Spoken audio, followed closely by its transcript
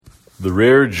The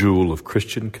Rare Jewel of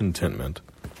Christian Contentment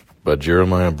by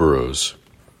Jeremiah Burroughs.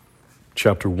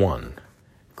 Chapter 1.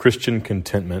 Christian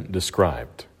Contentment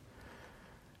Described.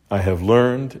 I have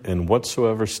learned in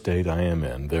whatsoever state I am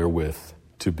in therewith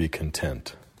to be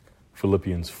content.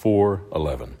 Philippians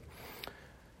 4:11.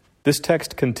 This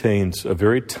text contains a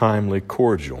very timely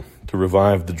cordial to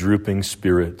revive the drooping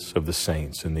spirits of the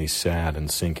saints in these sad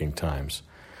and sinking times.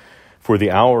 For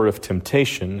the hour of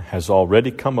temptation has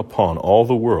already come upon all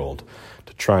the world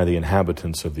to try the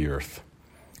inhabitants of the earth.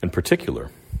 In particular,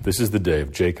 this is the day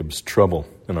of Jacob's trouble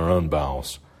in our own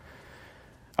bowels.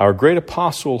 Our great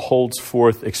apostle holds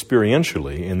forth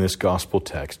experientially in this gospel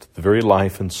text the very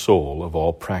life and soul of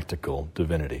all practical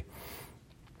divinity.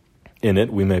 In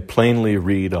it, we may plainly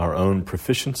read our own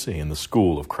proficiency in the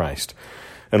school of Christ,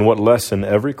 and what lesson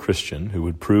every Christian who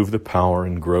would prove the power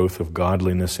and growth of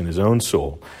godliness in his own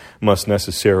soul must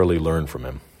necessarily learn from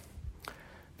him.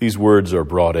 These words are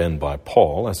brought in by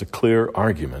Paul as a clear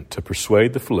argument to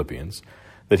persuade the Philippians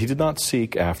that he did not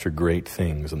seek after great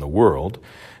things in the world,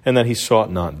 and that he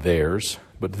sought not theirs,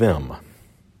 but them.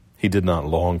 He did not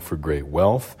long for great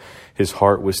wealth. His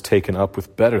heart was taken up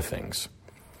with better things.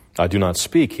 I do not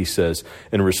speak, he says,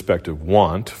 in respect of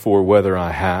want, for whether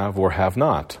I have or have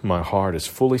not, my heart is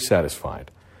fully satisfied.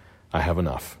 I have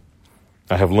enough.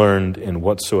 I have learned in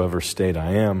whatsoever state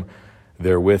I am,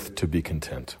 therewith to be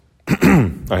content.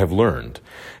 I have learned.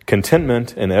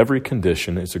 Contentment in every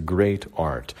condition is a great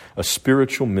art, a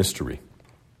spiritual mystery.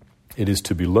 It is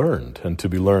to be learned, and to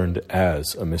be learned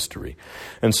as a mystery.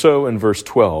 And so in verse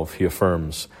 12 he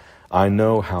affirms, I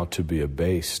know how to be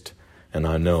abased, and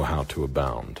I know how to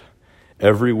abound.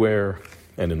 Everywhere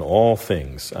and in all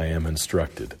things I am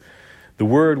instructed. The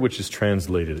word which is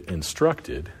translated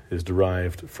instructed is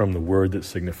derived from the word that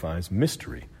signifies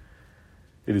mystery.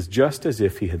 It is just as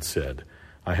if he had said,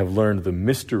 I have learned the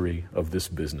mystery of this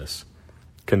business.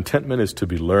 Contentment is to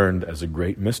be learned as a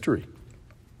great mystery.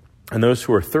 And those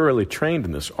who are thoroughly trained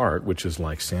in this art, which is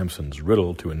like Samson's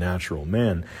riddle to a natural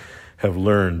man, have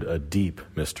learned a deep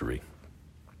mystery.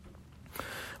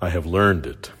 I have learned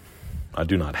it. I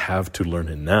do not have to learn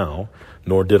it now,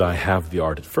 nor did I have the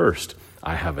art at first.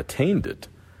 I have attained it,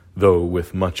 though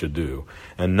with much ado.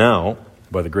 And now,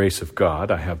 by the grace of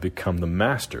God, I have become the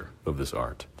master of this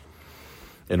art.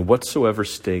 In whatsoever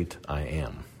state I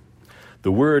am.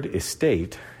 The word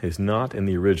estate is not in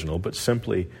the original, but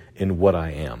simply in what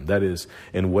I am. That is,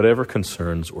 in whatever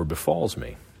concerns or befalls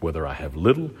me, whether I have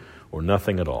little or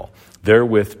nothing at all.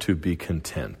 Therewith to be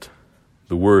content.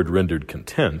 The word rendered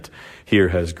content here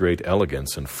has great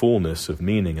elegance and fullness of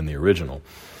meaning in the original.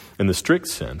 In the strict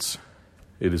sense,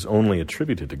 it is only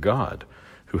attributed to God,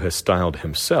 who has styled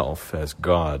himself as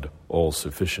God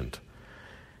all-sufficient,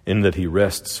 in that he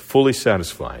rests fully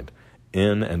satisfied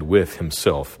in and with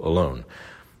himself alone.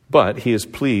 But he is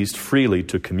pleased freely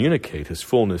to communicate his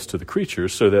fullness to the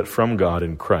creatures, so that from God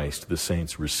in Christ the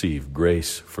saints receive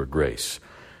grace for grace.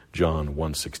 John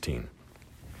 1:16.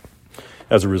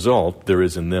 As a result, there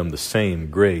is in them the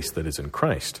same grace that is in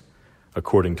Christ,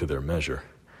 according to their measure.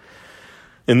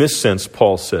 In this sense,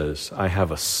 Paul says, I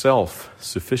have a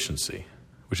self-sufficiency,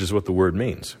 which is what the word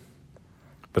means.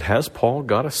 But has Paul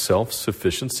got a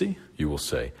self-sufficiency, you will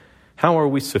say? How are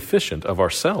we sufficient of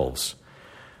ourselves?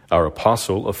 Our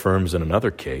apostle affirms in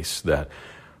another case that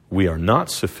we are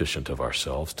not sufficient of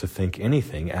ourselves to think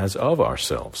anything as of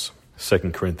ourselves.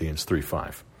 2 Corinthians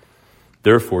 3:5.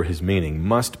 Therefore, his meaning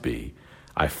must be,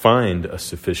 I find a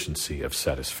sufficiency of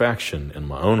satisfaction in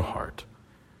my own heart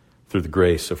through the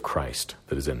grace of Christ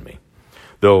that is in me.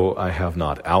 Though I have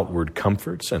not outward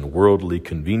comforts and worldly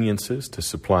conveniences to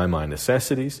supply my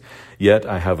necessities, yet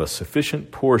I have a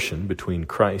sufficient portion between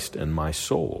Christ and my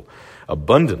soul,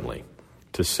 abundantly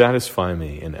to satisfy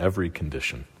me in every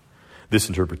condition. This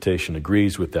interpretation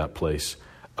agrees with that place,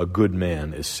 a good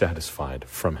man is satisfied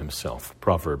from himself,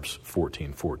 Proverbs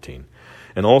 14:14.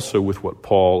 And also with what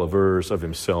Paul avers of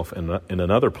himself in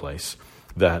another place,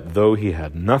 that though he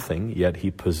had nothing, yet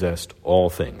he possessed all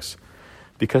things,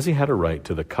 because he had a right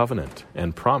to the covenant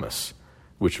and promise,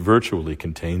 which virtually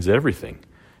contains everything,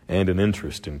 and an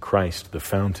interest in Christ, the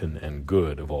fountain and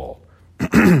good of all.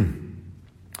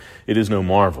 It is no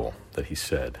marvel that he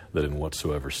said that in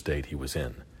whatsoever state he was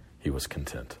in, he was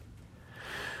content.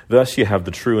 Thus you have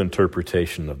the true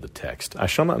interpretation of the text. I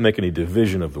shall not make any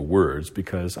division of the words,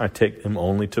 because I take them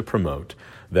only to promote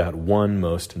that one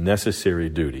most necessary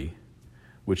duty,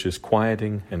 which is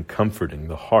quieting and comforting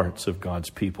the hearts of God's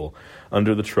people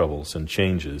under the troubles and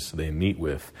changes they meet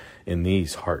with in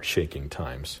these heart-shaking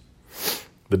times.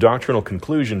 The doctrinal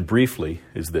conclusion, briefly,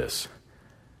 is this: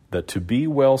 that to be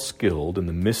well skilled in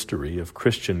the mystery of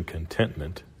Christian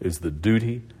contentment is the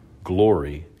duty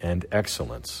glory, and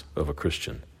excellence of a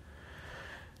Christian.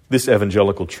 This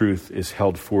evangelical truth is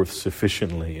held forth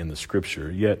sufficiently in the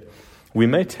Scripture, yet we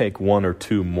may take one or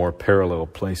two more parallel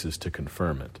places to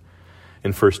confirm it.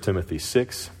 In 1 Timothy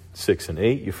 6 and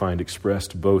 8, you find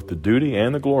expressed both the duty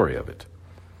and the glory of it.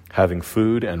 Having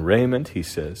food and raiment, he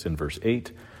says in verse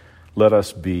 8, let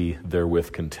us be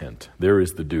therewith content. There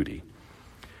is the duty.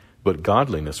 But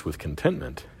godliness with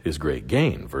contentment is great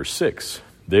gain. Verse 6,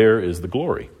 there is the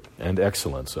glory and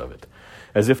excellence of it,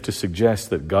 as if to suggest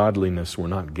that godliness were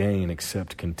not gain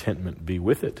except contentment be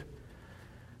with it.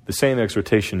 The same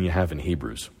exhortation you have in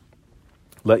Hebrews.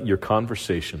 Let your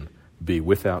conversation be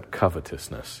without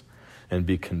covetousness, and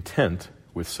be content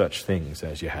with such things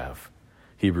as you have.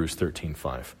 Hebrews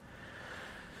 13:5.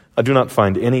 I do not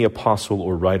find any apostle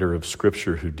or writer of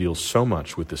Scripture who deals so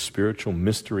much with the spiritual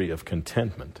mystery of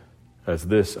contentment as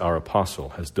this our apostle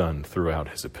has done throughout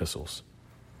his epistles.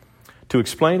 To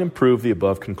explain and prove the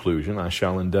above conclusion, I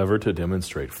shall endeavor to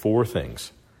demonstrate four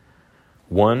things.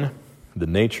 1, the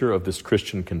nature of this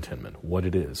Christian contentment, what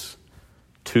it is.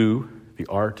 2, the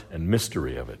art and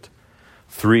mystery of it.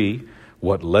 3,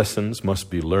 what lessons must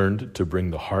be learned to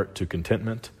bring the heart to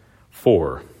contentment.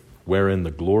 4, wherein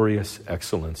the glorious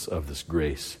excellence of this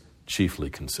grace chiefly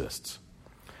consists.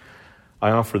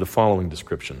 I offer the following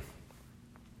description.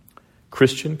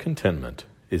 Christian contentment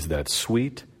is that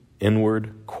sweet,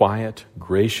 inward, quiet,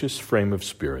 gracious frame of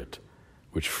spirit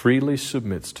which freely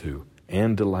submits to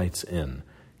and delights in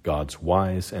God's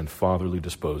wise and fatherly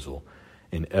disposal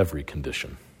in every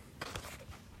condition.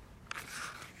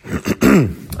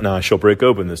 Now I shall break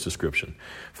open this description,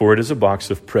 for it is a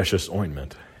box of precious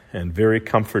ointment, and very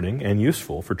comforting and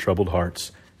useful for troubled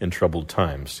hearts in troubled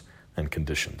times and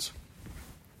conditions.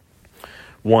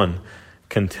 1,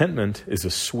 contentment is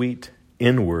a sweet,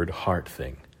 inward heart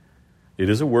thing. It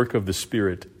is a work of the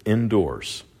Spirit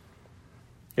indoors.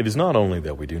 It is not only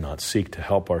that we do not seek to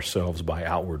help ourselves by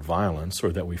outward violence,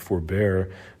 or that we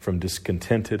forbear from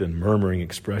discontented and murmuring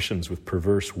expressions with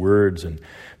perverse words and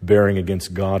bearing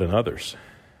against God and others,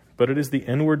 but it is the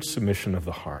inward submission of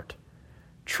the heart.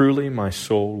 Truly my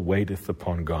soul waiteth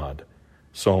upon God,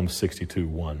 Psalm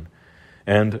 62:1,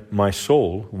 and my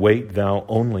soul wait thou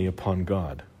only upon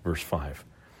God, verse 5.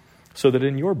 So it is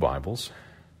in your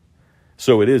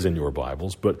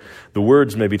Bibles, but the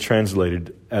words may be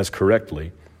translated as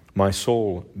correctly, my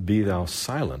soul, be thou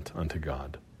silent unto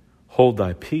God. Hold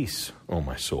thy peace, O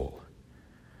my soul.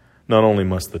 Not only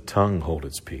must the tongue hold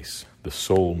its peace, the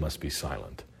soul must be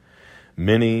silent.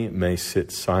 Many may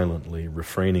sit silently,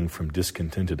 refraining from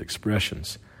discontented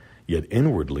expressions, yet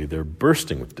inwardly they're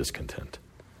bursting with discontent.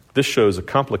 This shows a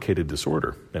complicated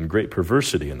disorder and great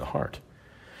perversity in the heart.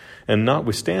 And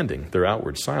notwithstanding their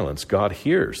outward silence, God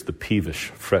hears the peevish,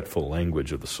 fretful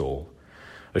language of the soul.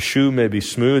 A shoe may be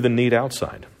smooth and neat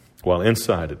outside, while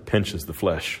inside it pinches the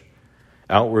flesh.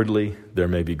 Outwardly, there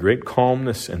may be great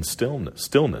calmness and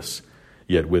stillness,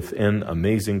 yet within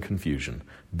amazing confusion,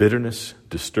 bitterness,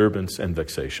 disturbance, and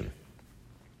vexation.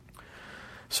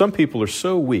 Some people are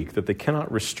so weak that they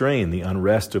cannot restrain the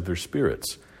unrest of their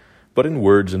spirits, but in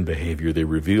words and behavior they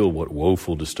reveal what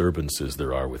woeful disturbances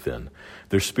there are within.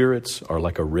 Their spirits are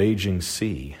like a raging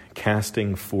sea,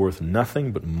 casting forth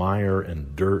nothing but mire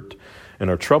and dirt, and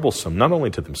are troublesome not only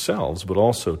to themselves, but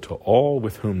also to all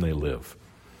with whom they live.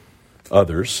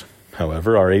 Others,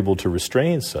 however, are able to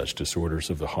restrain such disorders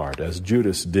of the heart, as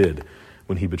Judas did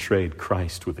when he betrayed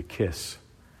Christ with a kiss.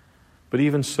 But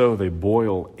even so, they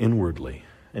boil inwardly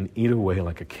and eat away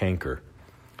like a canker.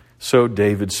 So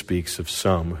David speaks of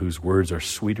some whose words are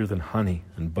sweeter than honey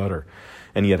and butter,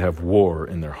 and yet have war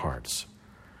in their hearts.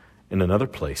 In another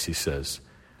place he says,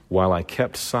 while I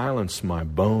kept silence, my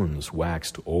bones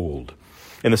waxed old.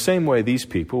 In the same way, these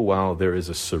people, while there is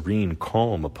a serene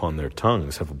calm upon their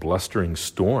tongues, have a blustering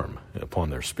storm upon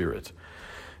their spirit.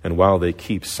 And while they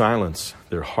keep silence,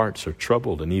 their hearts are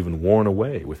troubled and even worn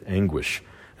away with anguish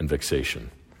and vexation.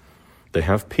 They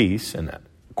have peace and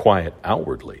quiet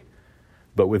outwardly,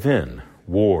 but within,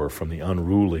 war from the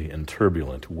unruly and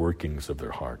turbulent workings of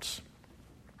their hearts.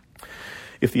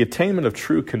 If the attainment of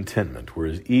true contentment were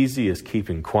as easy as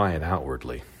keeping quiet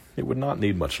outwardly, it would not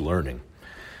need much learning.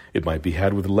 It might be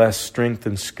had with less strength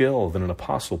and skill than an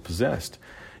apostle possessed,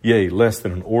 yea, less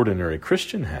than an ordinary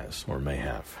Christian has or may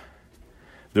have.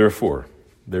 Therefore,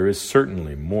 there is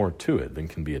certainly more to it than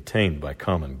can be attained by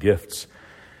common gifts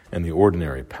and the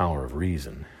ordinary power of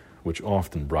reason, which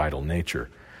often bridle nature.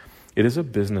 It is a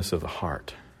business of the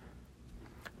heart.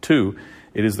 2,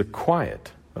 it is the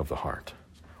quiet of the heart.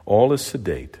 All is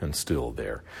sedate and still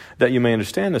there. That you may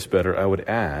understand this better, I would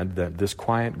add that this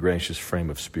quiet, gracious frame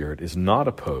of spirit is not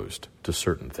opposed to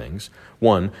certain things.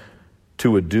 One,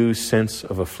 to a due sense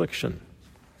of affliction.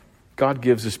 God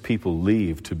gives his people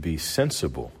leave to be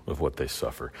sensible of what they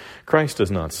suffer. Christ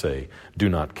does not say, do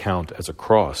not count as a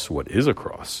cross what is a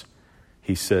cross.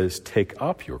 He says, take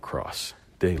up your cross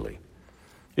daily.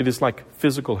 It is like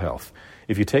physical health.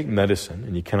 If you take medicine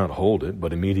and you cannot hold it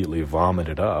but immediately vomit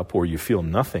it up, or you feel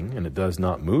nothing and it does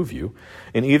not move you,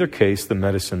 in either case the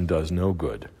medicine does no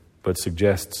good, but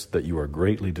suggests that you are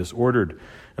greatly disordered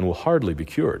and will hardly be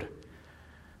cured.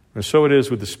 And so it is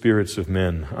with the spirits of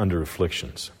men under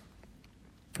afflictions.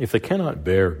 If they cannot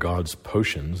bear God's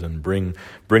potions and bring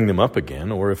them up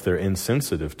again, or if they're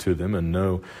insensitive to them and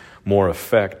no more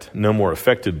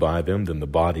affected by them than the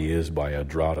body is by a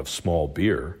draught of small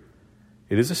beer,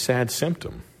 it is a sad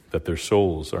symptom that their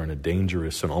souls are in a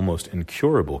dangerous and almost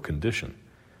incurable condition.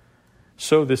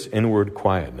 So this inward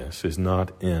quietness is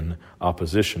not in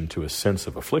opposition to a sense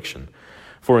of affliction,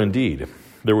 for indeed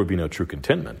there would be no true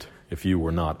contentment if you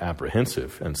were not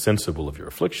apprehensive and sensible of your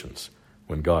afflictions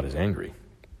when God is angry.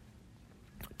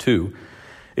 2,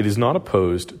 it is not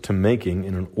opposed to making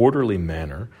in an orderly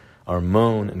manner our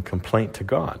moan and complaint to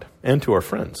God and to our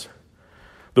friends.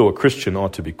 Though a Christian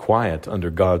ought to be quiet under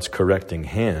God's correcting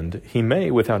hand, he may,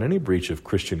 without any breach of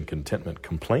Christian contentment,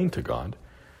 complain to God,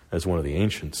 as one of the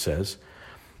ancients says,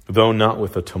 though not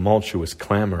with a tumultuous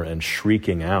clamor and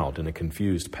shrieking out in a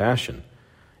confused passion,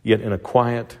 yet in a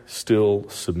quiet, still,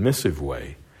 submissive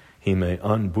way, he may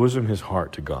unbosom his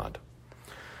heart to God.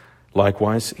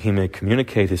 Likewise, he may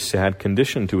communicate his sad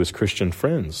condition to his Christian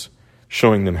friends,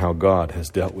 showing them how God has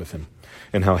dealt with him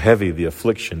and how heavy the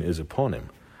affliction is upon him,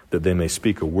 that they may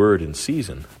speak a word in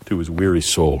season to his weary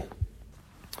soul.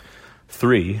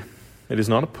 3, it is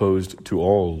not opposed to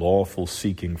all lawful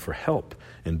seeking for help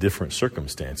in different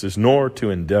circumstances, nor to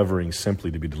endeavoring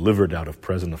simply to be delivered out of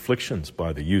present afflictions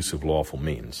by the use of lawful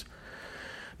means.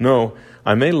 No,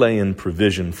 I may lay in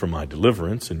provision for my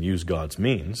deliverance and use God's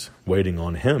means, waiting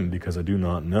on him because I do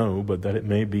not know, but that it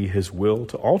may be his will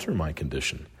to alter my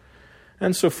condition.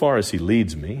 And so far as he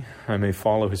leads me, I may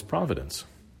follow his providence.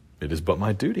 It is but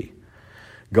my duty.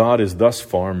 God is thus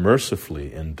far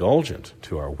mercifully indulgent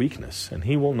to our weakness, and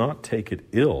he will not take it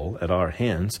ill at our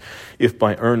hands if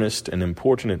by earnest and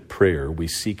importunate prayer we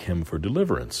seek him for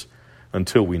deliverance,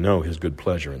 until we know his good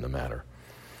pleasure in the matter.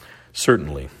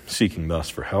 Certainly, seeking thus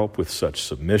for help with such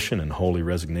submission and holy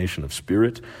resignation of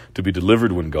spirit, to be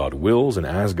delivered when God wills and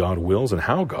as God wills and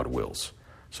how God wills,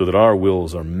 so that our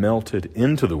wills are melted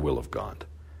into the will of God.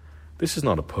 This is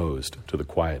not opposed to the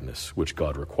quietness which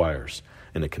God requires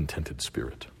in a contented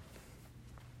spirit.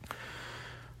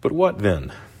 But what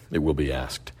then, it will be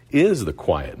asked, is the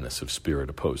quietness of spirit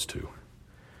opposed to?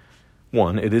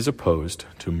 1, it is opposed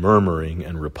to murmuring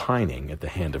and repining at the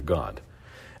hand of God,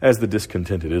 as the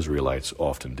discontented Israelites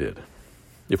often did.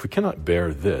 If we cannot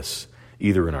bear this,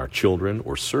 either in our children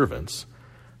or servants,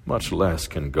 much less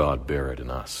can God bear it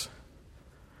in us.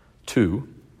 2,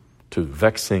 to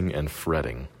vexing and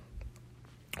fretting,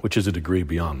 which is a degree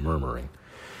beyond murmuring.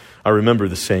 I remember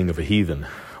the saying of a heathen,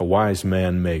 a wise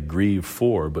man may grieve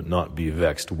for, but not be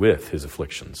vexed with his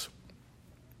afflictions.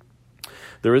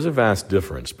 There is a vast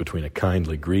difference between a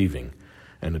kindly grieving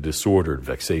and a disordered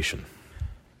vexation.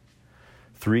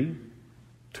 3,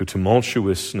 to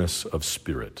tumultuousness of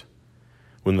spirit,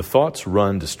 when the thoughts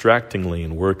run distractingly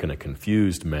and work in a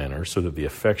confused manner, so that the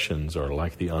affections are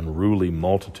like the unruly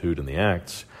multitude in the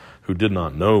Acts, who did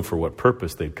not know for what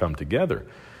purpose they'd come together,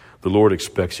 the Lord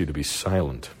expects you to be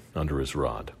silent under his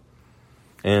rod.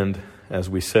 And, as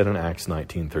we said in Acts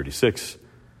 19:36,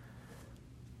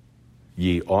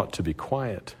 ye ought to be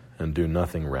quiet and do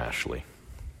nothing rashly.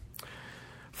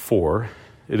 4,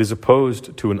 it is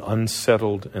opposed to an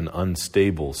unsettled and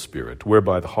unstable spirit,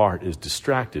 whereby the heart is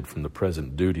distracted from the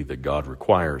present duty that God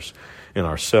requires in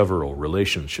our several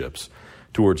relationships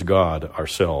towards God,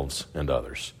 ourselves, and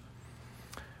others.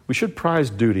 We should prize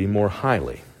duty more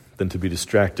highly than to be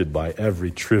distracted by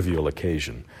every trivial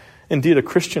occasion. Indeed, a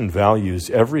Christian values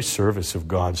every service of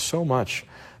God so much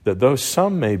that though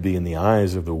some may be in the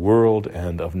eyes of the world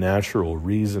and of natural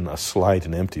reason a slight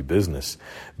and empty business,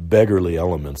 beggarly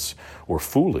elements, or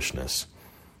foolishness,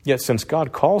 yet since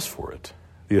God calls for it,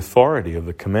 the authority of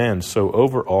the command so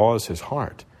overawes his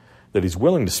heart that he's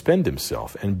willing to spend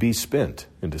himself and be spent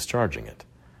in discharging it.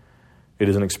 It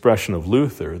is an expression of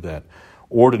Luther that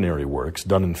ordinary works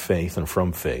done in faith and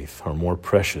from faith are more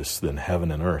precious than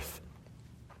heaven and earth.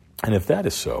 And if that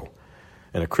is so,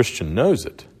 and a Christian knows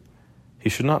it, he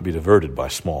should not be diverted by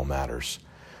small matters,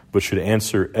 but should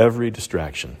answer every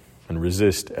distraction and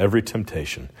resist every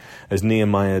temptation, as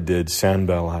Nehemiah did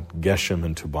Sanballat, Geshem,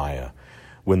 and Tobiah,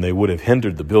 when they would have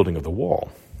hindered the building of the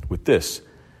wall. With this,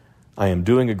 I am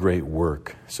doing a great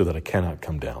work, so that I cannot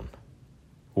come down.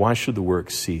 Why should the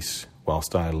work cease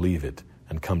whilst I leave it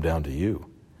and come down to you?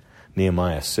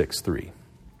 Nehemiah 6:3.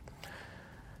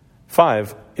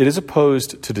 5. It is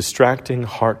opposed to distracting,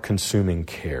 heart-consuming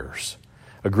cares.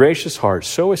 A gracious heart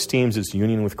so esteems its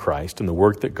union with Christ and the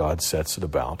work that God sets it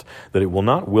about that it will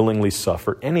not willingly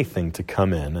suffer anything to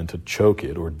come in and to choke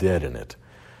it or deaden it.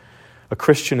 A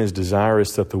Christian is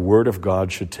desirous that the Word of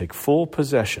God should take full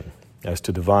possession as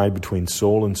to divide between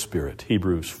soul and spirit,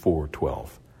 Hebrews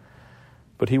 4:12.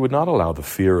 But he would not allow the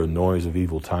fear and noise of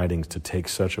evil tidings to take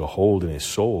such a hold in his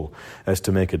soul as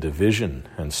to make a division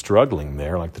and struggling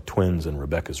there like the twins in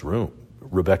Rebekah's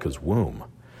womb.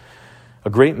 A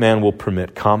great man will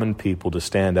permit common people to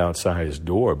stand outside his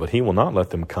door, but he will not let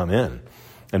them come in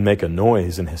and make a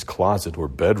noise in his closet or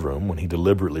bedroom when he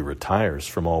deliberately retires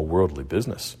from all worldly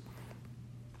business.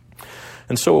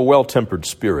 And so a well-tempered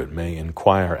spirit may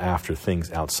inquire after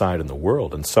things outside in the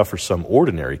world and suffer some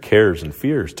ordinary cares and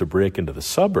fears to break into the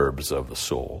suburbs of the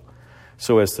soul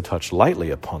so as to touch lightly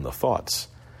upon the thoughts.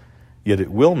 Yet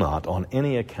it will not on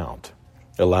any account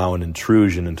allow an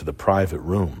intrusion into the private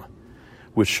room,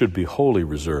 which should be wholly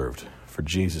reserved for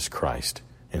Jesus Christ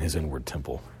in his inward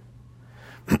temple.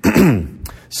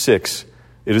 6.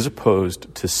 It is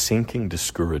opposed to sinking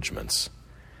discouragements.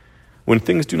 When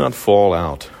things do not fall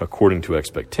out according to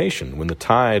expectation, when the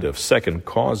tide of second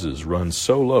causes runs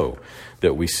so low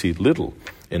that we see little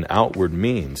in outward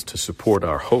means to support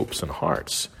our hopes and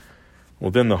hearts, well,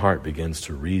 then the heart begins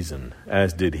to reason,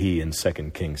 as did he in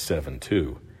 2 Kings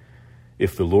 7:2.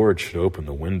 If the Lord should open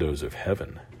the windows of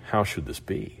heaven, how should this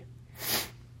be?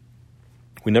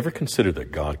 We never consider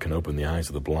that God can open the eyes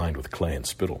of the blind with clay and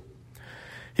spittle.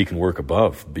 He can work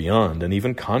above, beyond, and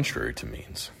even contrary to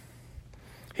means.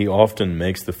 He often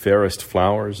makes the fairest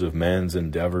flowers of man's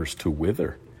endeavors to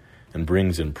wither and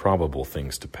brings improbable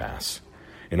things to pass,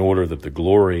 in order that the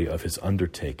glory of his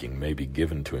undertaking may be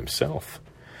given to himself.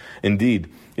 Indeed,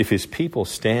 if his people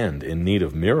stand in need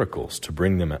of miracles to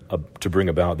bring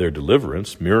about their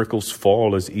deliverance, miracles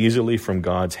fall as easily from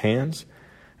God's hands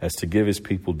as to give his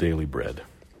people daily bread.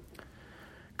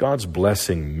 God's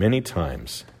blessing many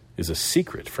times is a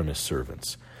secret from his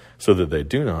servants, so that they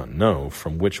do not know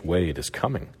from which way it is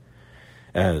coming.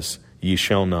 As ye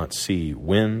shall not see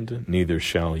wind, neither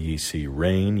shall ye see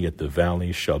rain, yet the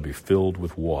valleys shall be filled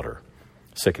with water.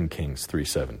 2 Kings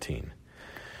 3:17.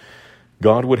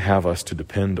 God would have us to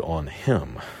depend on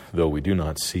him, though we do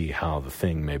not see how the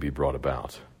thing may be brought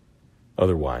about.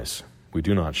 Otherwise, we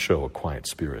do not show a quiet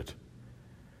spirit.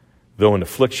 Though an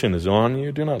affliction is on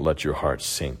you, do not let your heart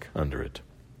sink under it.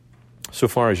 So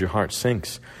far as your heart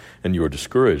sinks and you are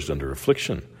discouraged under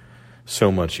affliction,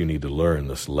 so much you need to learn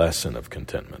this lesson of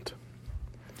contentment.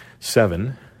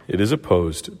 7, it is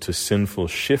opposed to sinful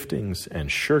shiftings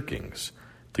and shirkings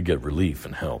to get relief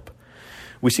and help.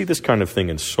 We see this kind of thing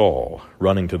in Saul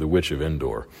running to the witch of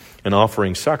Endor and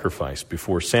offering sacrifice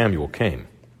before Samuel came.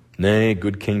 Nay,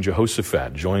 good King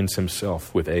Jehoshaphat joins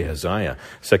himself with Ahaziah,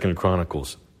 2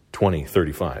 Chronicles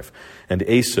 20:35. And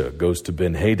Asa goes to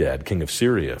Ben-Hadad, king of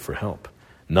Syria, for help,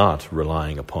 not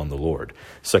relying upon the Lord,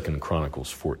 2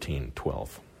 Chronicles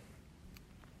 14:12.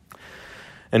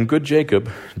 And good Jacob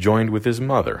joined with his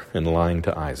mother in lying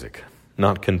to Isaac,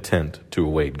 not content to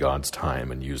await God's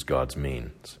time and use God's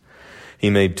means. He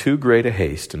made too great a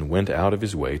haste and went out of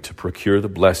his way to procure the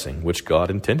blessing which God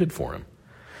intended for him.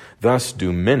 Thus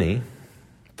do many,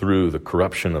 through the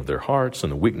corruption of their hearts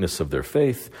and the weakness of their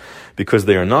faith, because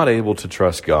they are not able to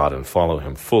trust God and follow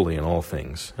him fully in all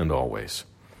things and always.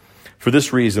 For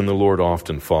this reason, the Lord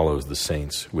often follows the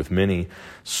saints with many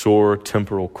sore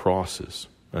temporal crosses,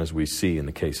 as we see in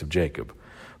the case of Jacob,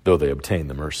 though they obtain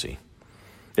the mercy.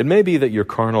 It may be that your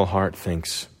carnal heart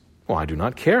thinks, well, I do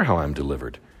not care how I am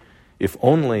delivered. If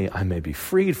only I may be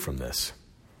freed from this.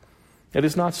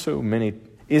 Is it not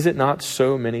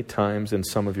so many times in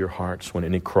some of your hearts when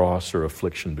any cross or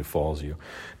affliction befalls you?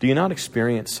 Do you not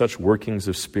experience such workings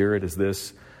of spirit as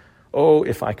this? Oh,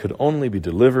 if I could only be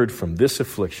delivered from this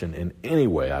affliction in any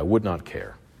way, I would not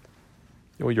care.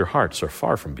 Well, your hearts are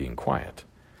far from being quiet.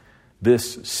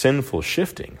 This sinful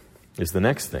shifting is the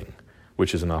next thing,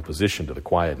 which is in opposition to the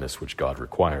quietness which God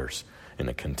requires in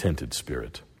a contented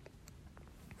spirit.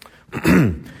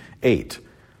 8,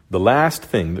 the last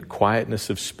thing that quietness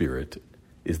of spirit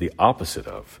is the opposite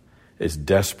of is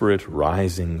desperate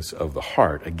risings of the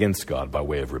heart against God by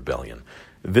way of rebellion.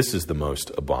 This is the most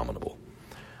abominable.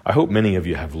 I hope many of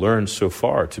you have learned so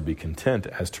far to be content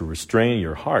as to restrain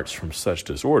your hearts from such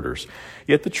disorders.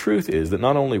 Yet the truth is that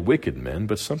not only wicked men,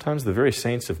 but sometimes the very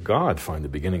saints of God find the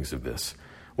beginnings of this,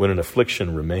 when an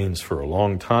affliction remains for a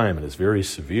long time and is very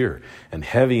severe and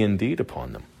heavy indeed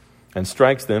upon them, and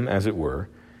strikes them, as it were,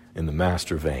 in the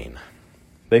master vein.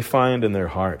 They find in their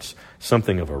hearts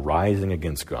something of a rising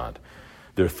against God.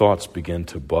 Their thoughts begin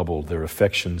to bubble, their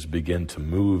affections begin to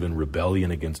move in rebellion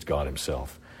against God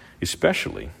himself.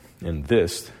 Especially is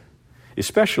this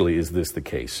the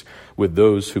case with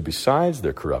those who, besides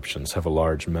their corruptions, have a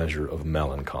large measure of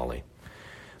melancholy.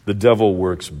 The devil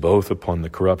works both upon the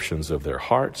corruptions of their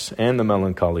hearts and the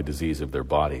melancholy disease of their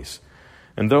bodies.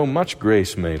 And though much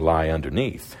grace may lie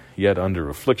underneath, yet under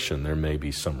affliction there may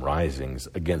be some risings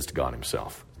against God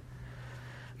himself.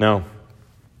 Now,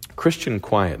 Christian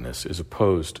quietness is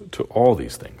opposed to all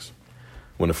these things.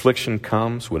 When affliction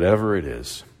comes, whatever it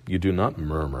is, you do not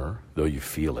murmur, though you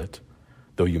feel it,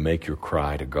 though you make your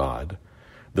cry to God,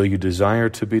 though you desire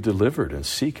to be delivered and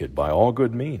seek it by all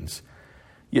good means.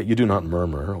 Yet you do not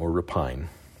murmur or repine.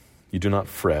 You do not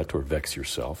fret or vex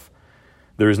yourself.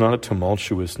 There is not a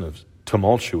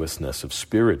tumultuousness of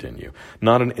spirit in you,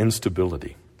 not an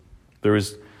instability.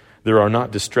 There are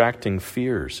not distracting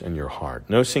fears in your heart,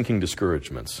 no sinking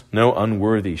discouragements, no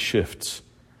unworthy shifts,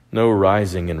 no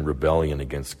rising in rebellion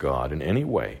against God in any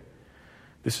way.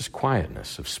 This is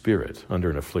quietness of spirit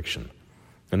under an affliction.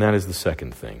 And that is the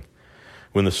second thing.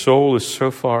 When the soul is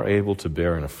so far able to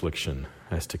bear an affliction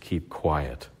as to keep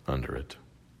quiet under it.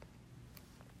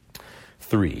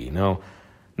 3. Now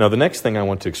the next thing I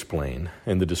want to explain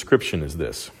in the description is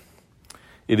this.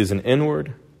 It is an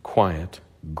inward, quiet,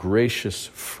 gracious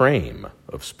frame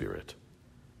of spirit.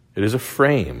 It is a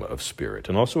frame of spirit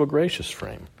and also a gracious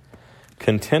frame.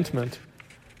 Contentment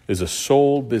is a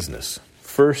soul business.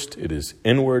 First, it is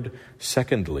inward.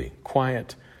 Secondly,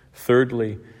 quiet.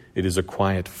 Thirdly, it is a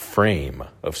quiet frame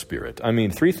of spirit. I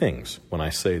mean, 3 things when I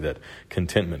say that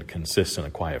contentment consists in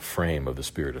a quiet frame of the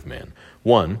spirit of man.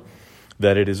 1,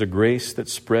 that it is a grace that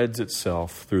spreads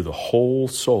itself through the whole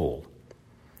soul.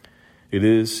 It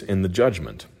is in the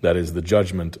judgment, that is the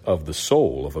judgment of the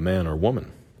soul of a man or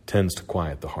woman, tends to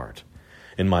quiet the heart.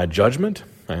 In my judgment,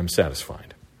 I am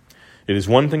satisfied. It is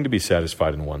one thing to be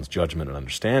satisfied in one's judgment and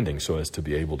understanding so as to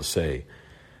be able to say,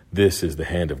 this is the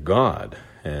hand of God,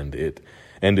 and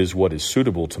is what is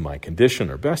suitable to my condition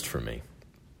or best for me.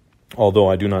 Although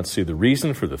I do not see the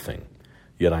reason for the thing,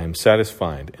 yet I am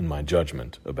satisfied in my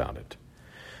judgment about it.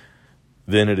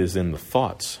 Then it is in the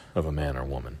thoughts of a man or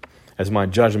woman. As my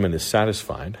judgment is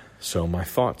satisfied, so my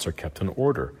thoughts are kept in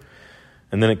order.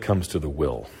 And then it comes to the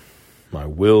will. My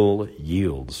will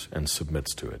yields and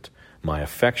submits to it. My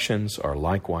affections are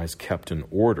likewise kept in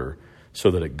order so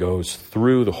that it goes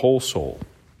through the whole soul.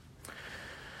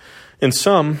 In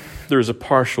some, there is a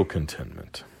partial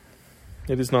contentment.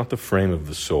 It is not the frame of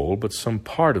the soul, but some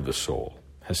part of the soul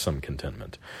has some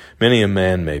contentment. Many a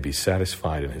man may be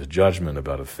satisfied in his judgment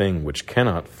about a thing who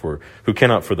cannot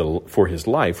for his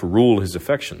life rule his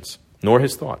affections, nor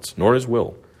his thoughts, nor his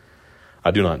will. I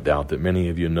do not doubt that many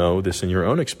of you know this in your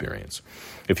own experience.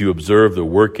 If you observe the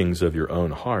workings of your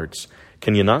own hearts,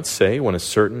 can you not say when a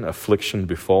certain affliction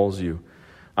befalls you,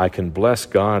 I can bless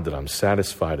God that I'm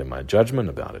satisfied in my judgment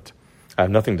about it. I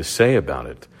have nothing to say about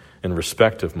it in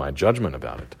respect of my judgment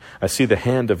about it. I see the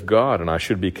hand of God, and I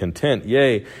should be content.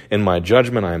 Yea, in my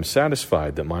judgment I am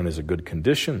satisfied that mine is a good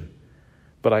condition.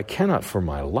 But I cannot for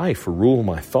my life rule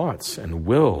my thoughts and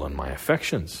will and my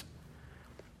affections.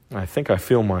 I think I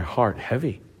feel my heart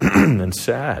heavy and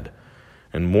sad,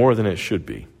 and more than it should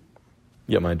be.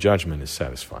 Yet my judgment is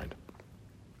satisfied.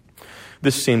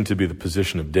 This seemed to be the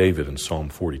position of David in Psalm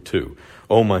 42.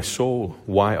 O my soul,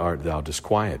 why art thou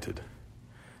disquieted?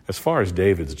 As far as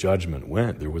David's judgment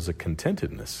went, there was a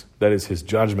contentedness. That is, his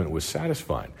judgment was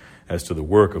satisfied as to the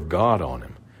work of God on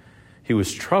him. He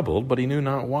was troubled, but he knew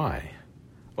not why.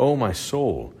 O my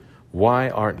soul, why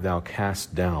art thou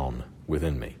cast down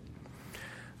within me?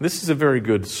 This is a very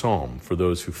good psalm for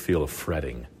those who feel a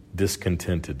fretting,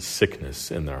 discontented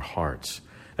sickness in their hearts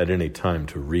at any time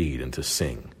to read and to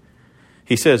sing.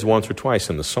 He says once or twice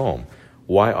in the psalm,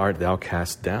 why art thou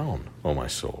cast down, O my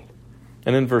soul?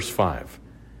 And in verse 5,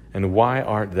 and why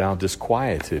art thou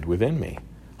disquieted within me?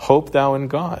 Hope thou in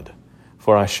God,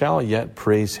 for I shall yet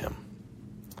praise him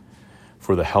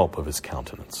for the help of his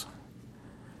countenance.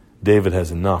 David has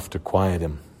enough to quiet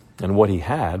him, and what he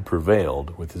had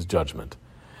prevailed with his judgment.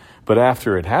 But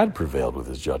after it had prevailed with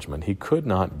his judgment, he could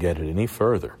not get it any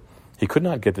further. He could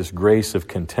not get this grace of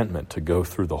contentment to go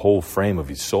through the whole frame of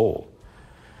his soul.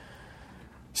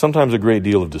 Sometimes a great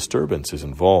deal of disturbance is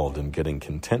involved in getting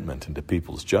contentment into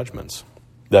people's judgments.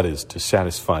 that is, to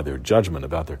satisfy their judgment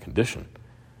about their condition.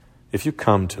 If you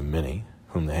come to many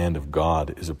whom the hand of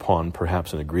God is upon,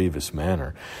 perhaps in a grievous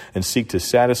manner, and seek to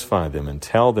satisfy them and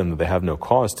tell them that they have no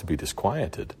cause to be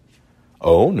disquieted.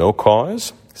 Oh, no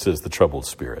cause? Says the troubled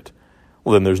spirit.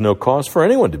 Well, then there's no cause for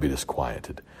anyone to be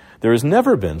disquieted. There has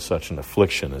never been such an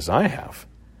affliction as I have.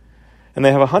 And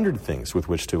they have 100 things with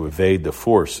which to evade the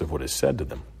force of what is said to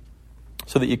them,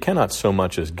 so that you cannot so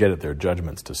much as get at their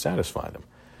judgments to satisfy them.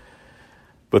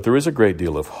 But there is a great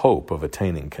deal of hope of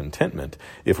attaining contentment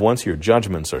if once your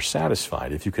judgments are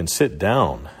satisfied, if you can sit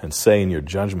down and say in your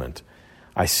judgment,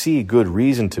 I see good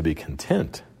reason to be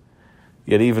content.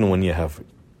 Yet even when you have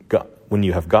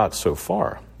got so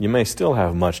far, you may still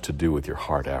have much to do with your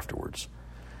heart afterwards.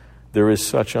 There is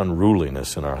such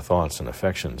unruliness in our thoughts and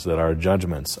affections that our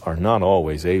judgments are not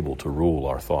always able to rule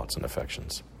our thoughts and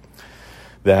affections.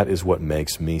 That is what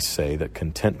makes me say that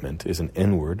contentment is an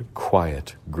inward,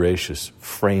 quiet, gracious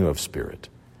frame of spirit.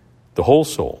 The whole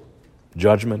soul,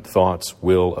 judgment, thoughts,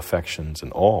 will, affections,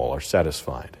 and all are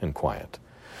satisfied and quiet.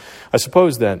 I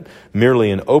suppose that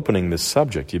merely in opening this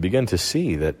subject, you begin to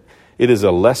see that it is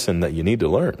a lesson that you need to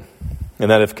learn, and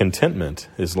that if contentment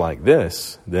is like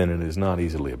this, then it is not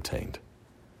easily obtained.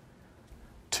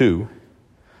 2,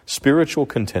 spiritual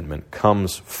contentment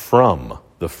comes from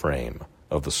the frame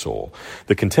of the soul.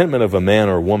 The contentment of a man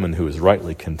or woman who is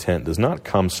rightly content does not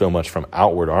come so much from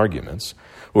outward arguments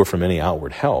or from any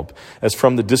outward help as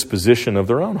from the disposition of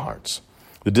their own hearts.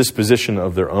 The disposition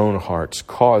of their own hearts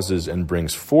causes and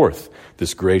brings forth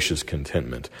this gracious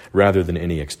contentment rather than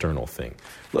any external thing.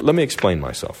 Let me explain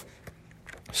myself.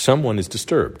 Someone is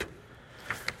disturbed.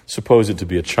 Suppose it to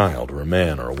be a child or a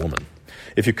man or a woman.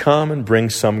 If you come and bring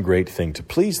some great thing to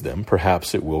please them,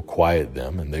 perhaps it will quiet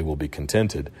them and they will be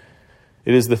contented.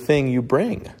 It is the thing you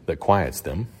bring that quiets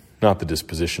them, not the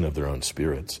disposition of their own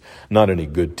spirits, not any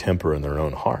good temper in their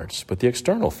own hearts, but the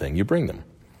external thing you bring them.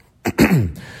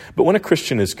 But when a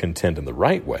Christian is content in the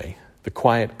right way, the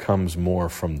quiet comes more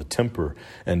from the temper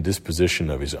and disposition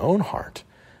of his own heart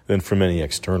than from any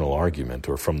external argument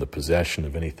or from the possession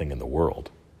of anything in the world.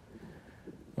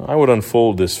 I would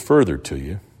unfold this further to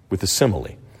you with a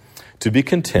simile. To be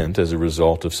content as a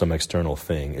result of some external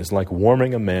thing is like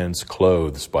warming a man's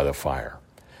clothes by the fire.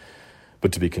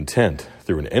 But to be content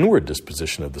through an inward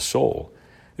disposition of the soul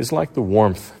is like the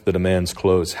warmth that a man's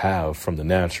clothes have from the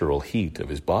natural heat of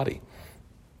his body.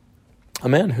 A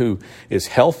man who is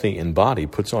healthy in body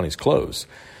puts on his clothes,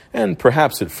 and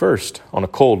perhaps at first, on a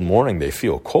cold morning, they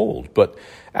feel cold, but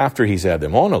after he's had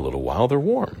them on a little while, they're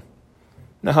warm.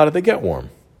 Now, how did they get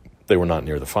warm? They were not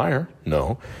near the fire.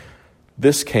 No.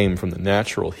 This came from the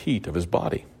natural heat of his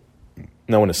body.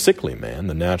 Now, when a sickly man,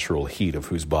 the natural heat of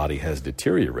whose body has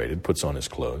deteriorated, puts on his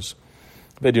clothes,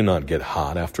 they do not get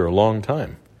hot after a long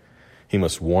time. He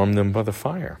must warm them by the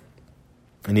fire.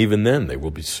 And even then, they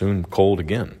will be soon cold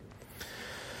again.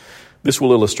 This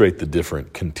will illustrate the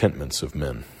different contentments of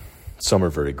men. Some are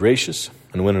very gracious,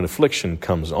 and when an affliction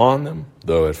comes on them,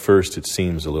 though at first it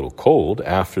seems a little cold,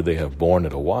 after they have borne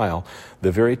it a while,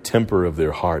 the very temper of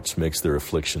their hearts makes their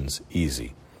afflictions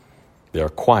easy. They are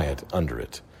quiet under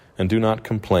it, and do not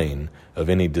complain of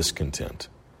any discontent.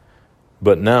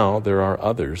 But now there are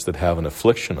others that have an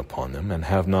affliction upon them, and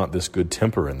have not this good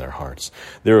temper in their hearts.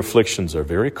 Their afflictions are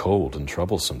very cold and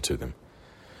troublesome to them.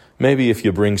 Maybe if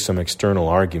you bring some external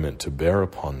argument to bear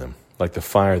upon them, like the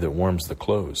fire that warms the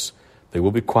clothes, they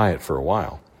will be quiet for a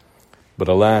while. But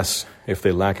alas, if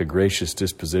they lack a gracious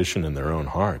disposition in their own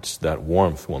hearts, that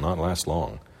warmth will not last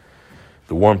long.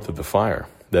 The warmth of the fire,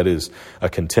 that is, a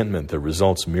contentment that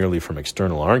results merely from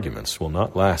external arguments, will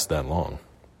not last that long.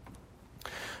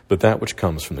 But that which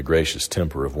comes from the gracious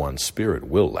temper of one's spirit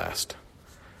will last.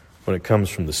 When it comes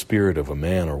from the spirit of a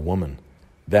man or woman,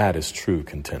 that is true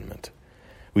contentment.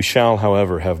 We shall,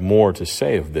 however, have more to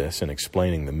say of this in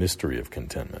explaining the mystery of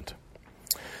contentment.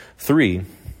 3,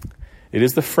 it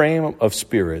is the frame of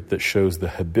spirit that shows the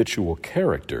habitual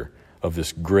character of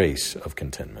this grace of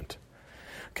contentment.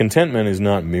 Contentment is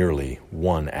not merely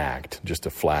one act, just a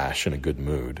flash in a good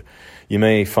mood.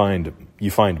 You find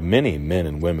many men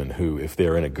and women who, if they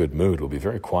are in a good mood, will be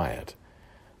very quiet.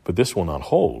 But this will not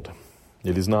hold.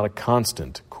 It is not a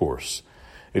constant course.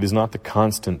 It is not the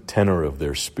constant tenor of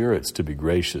their spirits to be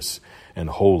gracious and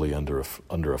holy under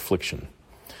affliction.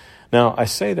 Now, I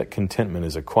say that contentment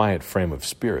is a quiet frame of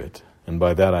spirit, and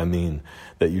by that I mean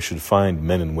that you should find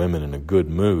men and women in a good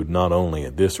mood not only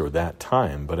at this or that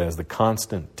time, but as the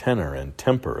constant tenor and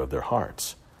temper of their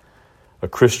hearts. A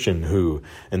Christian who,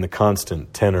 in the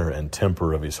constant tenor and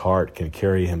temper of his heart, can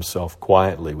carry himself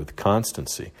quietly with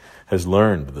constancy, has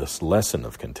learned this lesson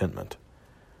of contentment.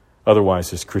 Otherwise,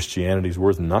 his Christianity is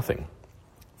worth nothing.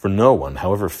 For no one,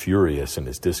 however furious in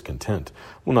his discontent,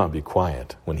 will not be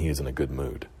quiet when he is in a good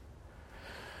mood.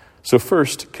 So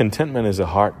first, contentment is a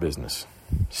heart business.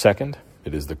 Second,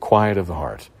 it is the quiet of the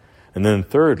heart. And then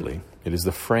thirdly, it is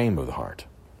the frame of the heart.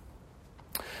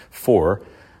 4,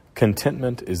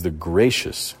 contentment is the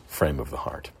gracious frame of the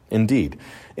heart. Indeed,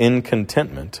 in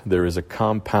contentment there is a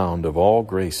compound of all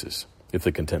graces, if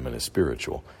the contentment is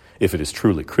spiritual, if it is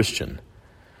truly Christian.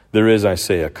 There is, I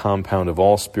say, a compound of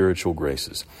all spiritual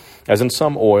graces. As in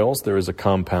some oils there is a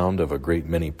compound of a great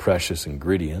many precious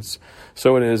ingredients,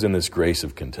 so it is in this grace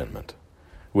of contentment,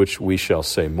 which we shall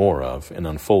say more of in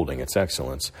unfolding its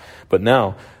excellence. But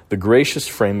now, the gracious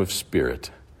frame of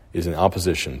spirit is in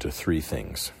opposition to 3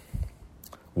 things.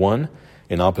 1,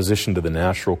 in opposition to the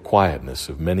natural quietness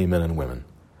of many men and women.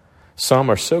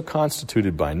 Some are so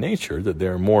constituted by nature that they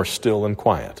are more still and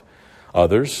quiet.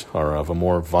 Others are of a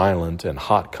more violent and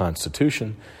hot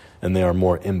constitution, and they are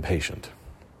more impatient.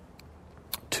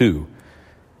 2,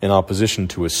 in opposition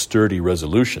to a sturdy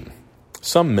resolution.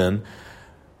 Some men,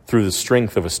 through the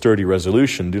strength of a sturdy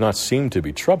resolution, do not seem to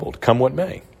be troubled, come what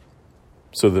may,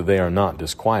 so that they are not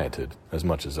disquieted as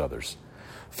much as others.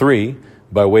 3,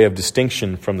 by way of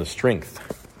distinction from the strength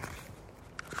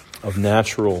of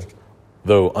natural,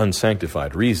 though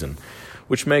unsanctified reason,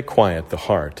 which may quiet the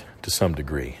heart to some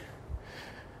degree.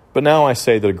 But now I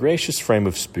say that a gracious frame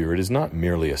of spirit is not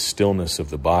merely a stillness of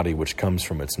the body which comes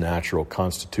from its natural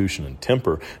constitution and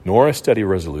temper, nor a steady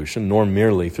resolution, nor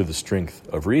merely through the strength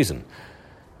of reason.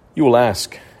 You will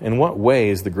ask, in what way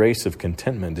is the grace of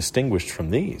contentment distinguished from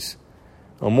these?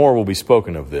 Well, more will be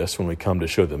spoken of this when we come to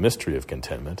show the mystery of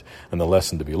contentment and the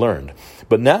lesson to be learned.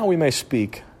 But now we may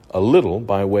speak a little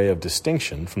by way of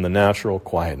distinction from the natural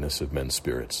quietness of men's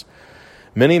spirits.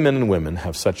 Many men and women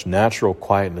have such natural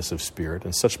quietness of spirit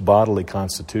and such bodily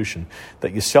constitution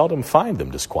that you seldom find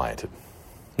them disquieted.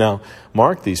 Now,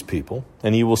 mark these people,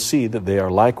 and you will see that they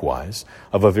are likewise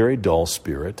of a very dull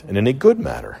spirit and in a good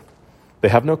matter. They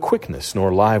have no quickness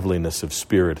nor liveliness of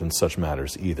spirit in such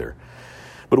matters either.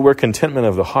 But where contentment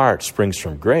of the heart springs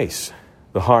from grace,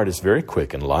 the heart is very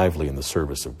quick and lively in the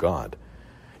service of God.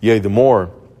 Yea, the more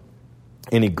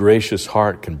any gracious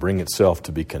heart can bring itself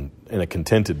to be in a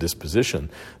contented disposition,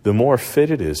 the more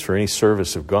fit it is for any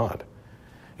service of God.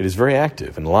 It is very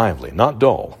active and lively, not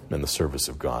dull, in the service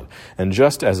of God. And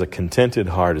just as a contented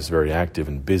heart is very active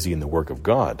and busy in the work of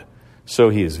God, so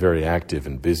he is very active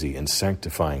and busy in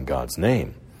sanctifying God's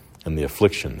name and the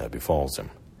affliction that befalls him.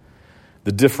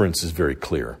 The difference is very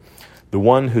clear. The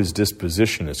one whose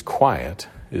disposition is quiet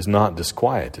is not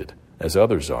disquieted, as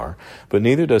others are, but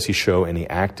neither does he show any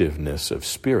activeness of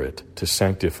spirit to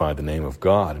sanctify the name of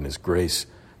God and his grace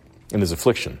in his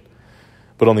affliction.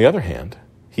 But on the other hand,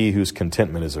 he whose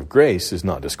contentment is of grace is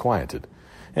not disquieted,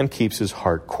 and keeps his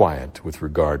heart quiet with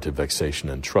regard to vexation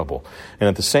and trouble, and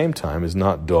at the same time is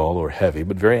not dull or heavy,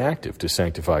 but very active to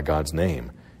sanctify God's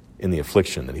name in the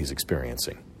affliction that he's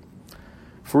experiencing.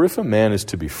 For if a man is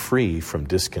to be free from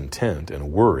discontent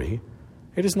and worry,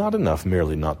 it is not enough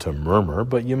merely not to murmur,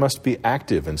 but you must be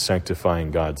active in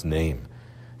sanctifying God's name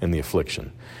in the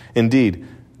affliction. Indeed,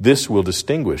 this will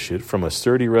distinguish it from a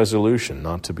sturdy resolution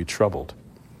not to be troubled.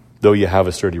 Though you have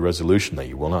a sturdy resolution that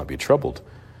you will not be troubled,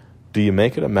 do you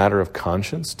make it a matter of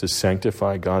conscience to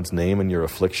sanctify God's name in your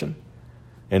affliction?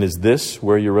 And is this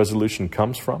where your resolution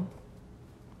comes from?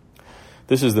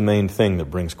 This is the main thing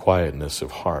that brings quietness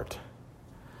of heart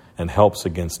and helps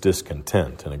against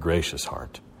discontent in a gracious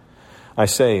heart. I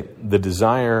say, the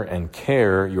desire and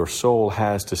care your soul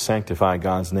has to sanctify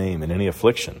God's name in any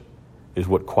affliction is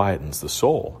what quietens the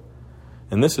soul.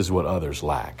 And this is what others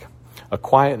lack. A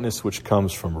quietness which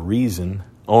comes from reason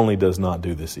only does not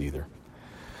do this either.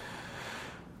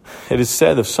 It is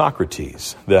said of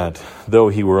Socrates that though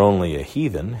he were only a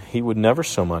heathen, he would never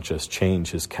so much as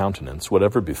change his countenance,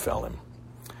 whatever befell him.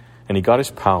 And he got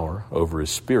his power over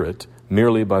his spirit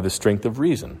merely by the strength of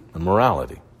reason and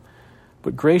morality.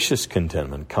 But gracious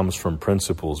contentment comes from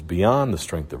principles beyond the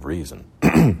strength of reason.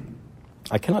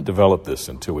 I cannot develop this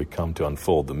until we come to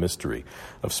unfold the mystery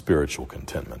of spiritual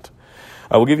contentment.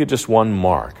 I will give you just one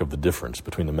mark of the difference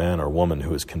between the man or woman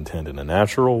who is content in a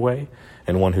natural way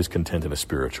and one who's content in a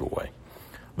spiritual way.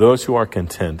 Those who are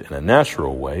content in a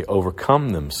natural way overcome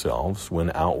themselves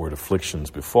when outward afflictions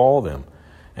befall them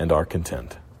and are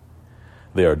content.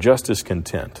 They are just as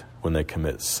content when they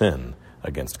commit sin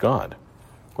against God.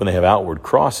 When they have outward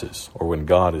crosses, or when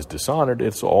God is dishonored,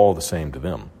 it's all the same to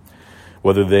them,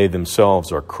 whether they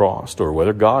themselves are crossed or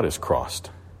whether God is crossed.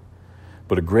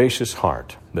 But a gracious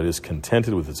heart that is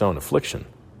contented with its own affliction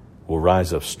will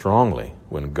rise up strongly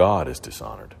when God is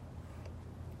dishonored.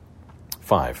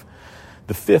 5.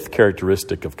 The fifth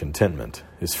characteristic of contentment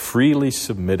is freely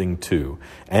submitting to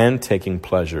and taking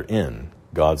pleasure in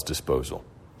God's disposal.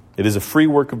 It is a free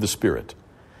work of the Spirit.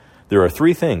 There are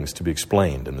three things to be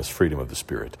explained in this freedom of the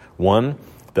Spirit. One,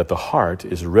 that the heart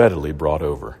is readily brought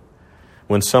over.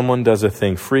 When someone does a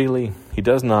thing freely, he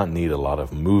does not need a lot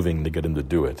of moving to get him to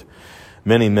do it.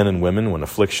 Many men and women, when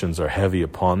afflictions are heavy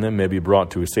upon them, may be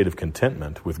brought to a state of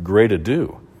contentment with great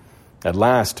ado. At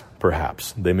last,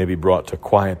 perhaps, they may be brought to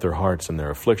quiet their hearts in their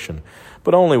affliction,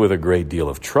 but only with a great deal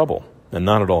of trouble, and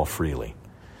not at all freely.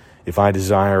 If I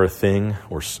desire a thing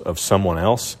or of someone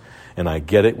else, and I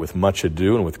get it with much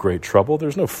ado and with great trouble,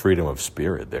 there's no freedom of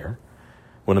spirit there.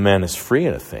 When a man is free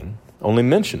in a thing, only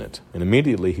mention it, and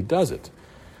immediately he does it.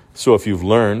 So if you've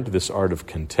learned this art of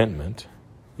contentment,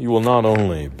 you will not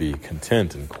only be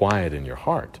content and quiet in your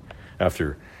heart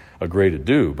after a great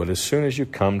ado, but as soon as you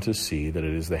come to see that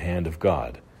it is the hand of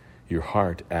God, your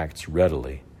heart acts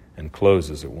readily and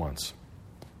closes at once.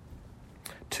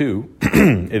 2,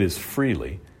 it is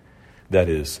freely, that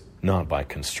is, not by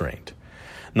constraint.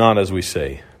 Not, as we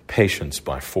say, patience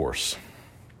by force.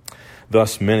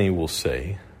 Thus many will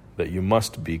say that you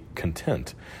must be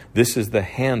content. This is the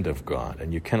hand of God,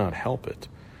 and you cannot help it.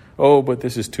 Oh, but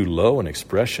this is too low an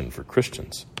expression for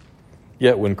Christians.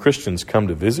 Yet when Christians come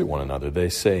to visit one another, they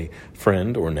say,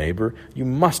 friend or neighbor, you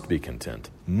must be content.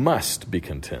 Must be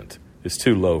content. It's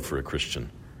too low for a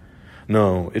Christian.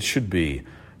 No, it should be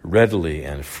readily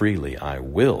and freely I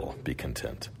will be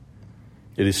content.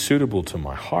 It is suitable to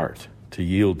my heart to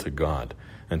yield to God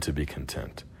and to be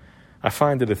content. I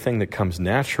find it a thing that comes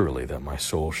naturally that my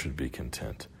soul should be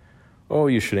content. Oh,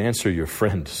 you should answer your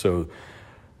friends so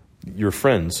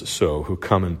who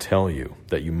come and tell you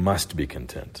that you must be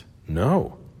content.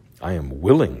 No, I am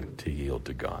willing to yield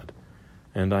to God,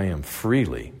 and I am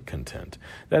freely content.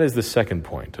 That is the second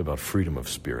point about freedom of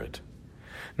spirit.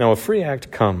 Now, a free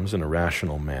act comes in a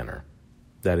rational manner.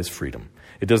 That is freedom.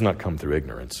 It does not come through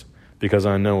ignorance, because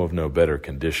I know of no better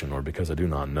condition or because I do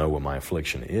not know what my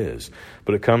affliction is,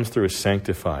 but it comes through a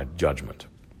sanctified judgment.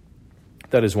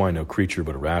 That is why no creature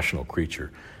but a rational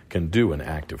creature can do an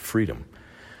act of freedom.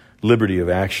 Liberty of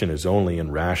action is only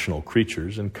in rational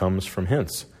creatures and comes from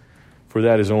hence. For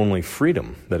that is only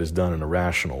freedom that is done in a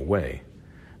rational way.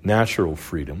 Natural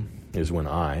freedom is when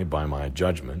I, by my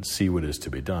judgment, see what is to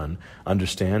be done,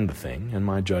 understand the thing, and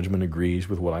my judgment agrees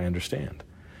with what I understand.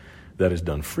 That is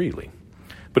done freely.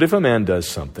 But if a man does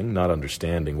something, not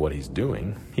understanding what he's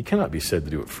doing, he cannot be said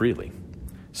to do it freely.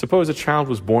 Suppose a child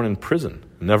was born in prison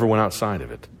and never went outside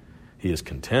of it. He is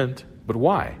content, but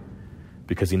why?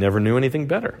 Because he never knew anything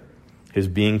better. His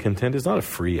being content is not a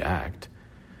free act.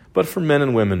 But for men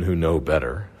and women who know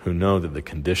better, who know that the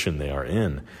condition they are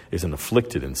in is an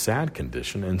afflicted and sad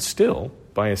condition, and still,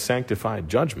 by a sanctified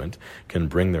judgment, can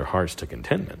bring their hearts to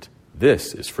contentment,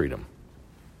 this is freedom.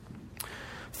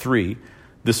 3,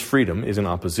 this freedom is in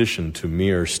opposition to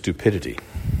mere stupidity.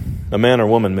 A man or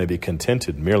woman may be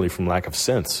contented merely from lack of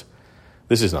sense.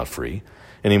 This is not free,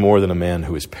 any more than a man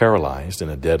who is paralyzed in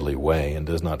a deadly way and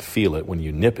does not feel it when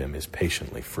you nip him is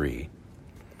patiently free.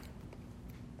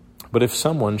 But if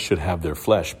someone should have their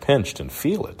flesh pinched and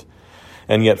feel it,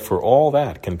 and yet for all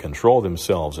that can control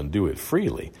themselves and do it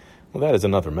freely, well, that is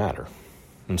another matter.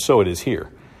 And so it is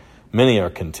here. Many are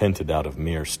contented out of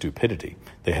mere stupidity.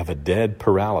 They have a dead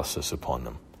paralysis upon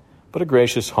them. But a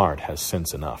gracious heart has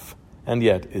sense enough, and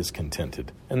yet is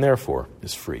contented, and therefore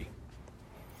is free.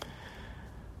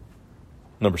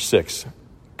 6,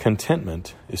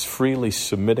 contentment is freely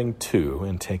submitting to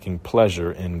and taking pleasure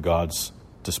in God's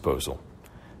disposal.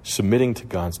 Submitting to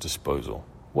God's disposal.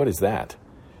 What is that?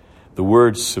 The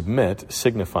word submit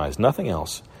signifies nothing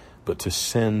else but to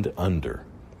send under.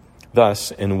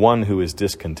 Thus, in one who is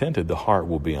discontented, the heart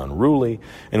will be unruly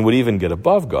and would even get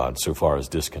above God so far as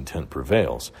discontent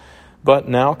prevails. But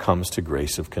now comes to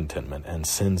grace of contentment and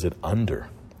sends it under.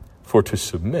 For to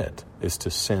submit is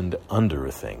to send under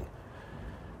a thing.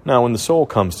 Now, when the soul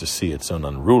comes to see its own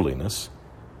unruliness,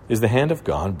 is the hand of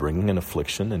God bringing an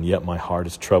affliction, and yet my heart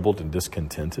is troubled and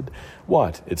discontented?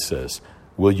 What, it says,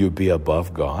 will you be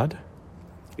above God?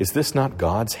 Is this not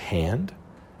God's hand?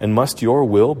 And must your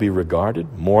will be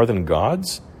regarded more than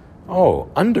God's?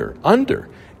 Oh, under.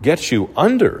 Get you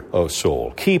under, O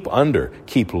soul. Keep under,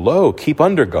 keep low, keep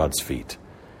under God's feet.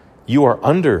 You are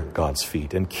under God's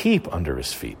feet, and keep under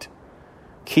his feet.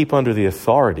 Keep under the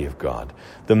authority of God,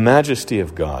 the majesty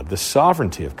of God, the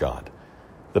sovereignty of God.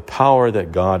 The power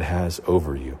that God has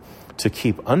over you. To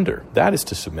keep under, that is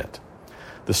to submit.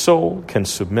 The soul can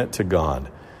submit to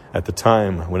God at the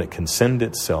time when it can send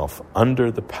itself under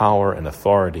the power and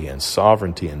authority and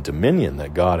sovereignty and dominion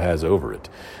that God has over it.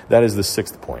 That is the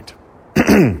 6th point.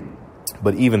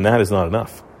 But even that is not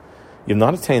enough. You have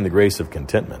not attained the grace of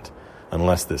contentment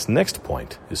unless this next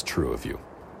point is true of you.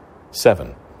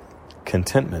 7.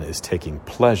 Contentment is taking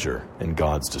pleasure in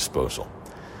God's disposal.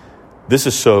 This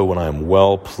is so when I am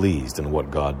well pleased in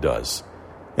what God does,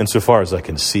 insofar as I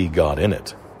can see God in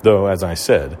it, though, as I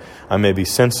said, I may be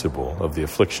sensible of the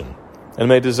affliction, and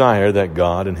may desire that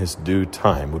God in his due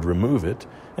time would remove it,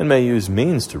 and may use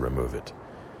means to remove it.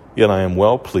 Yet I am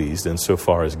well pleased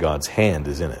insofar as God's hand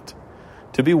is in it.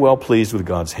 To be well pleased with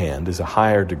God's hand is a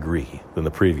higher degree than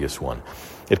the previous one.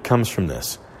 It comes from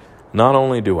this: not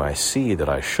only do I see that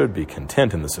I should be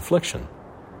content in this affliction,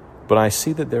 but I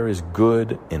see that there is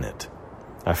good in it.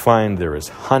 I find there is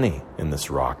honey in this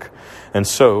rock. And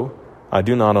so I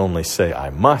do not only say I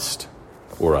must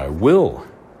or I will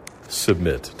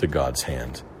submit to God's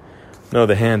hand. No,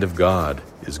 the hand of God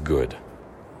is good.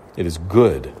 It is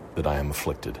good that I am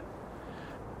afflicted.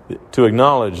 To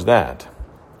acknowledge that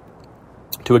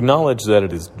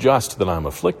it is just that I am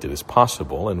afflicted is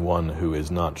possible in one who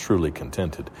is not truly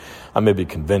contented. I may be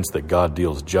convinced that God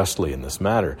deals justly in this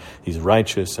matter. He's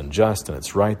righteous and just, and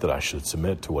it's right that I should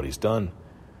submit to what he's done.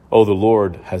 Oh, the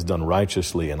Lord has done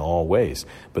righteously in all ways,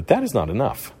 but that is not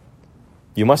enough.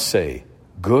 You must say,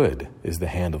 good is the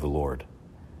hand of the Lord.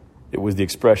 It was the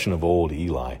expression of old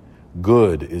Eli.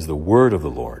 Good is the word of the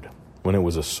Lord, when it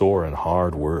was a sore and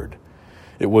hard word.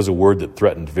 It was a word that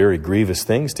threatened very grievous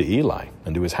things to Eli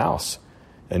and to his house.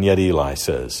 And yet Eli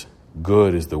says,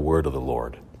 good is the word of the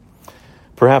Lord.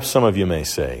 Perhaps some of you may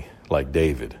say, like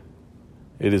David,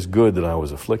 it is good that I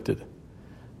was afflicted.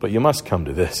 But you must come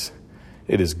to this: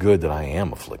 it is good that I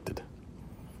am afflicted.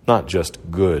 Not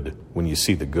just good when you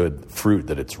see the good fruit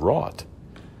that it's wrought,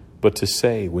 but to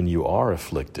say when you are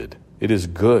afflicted, it is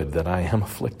good that I am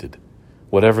afflicted,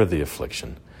 whatever the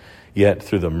affliction. Yet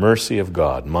through the mercy of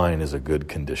God, mine is a good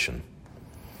condition.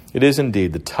 It is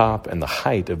indeed the top and the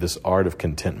height of this art of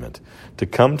contentment, to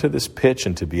come to this pitch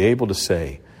and to be able to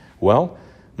say, well,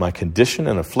 my condition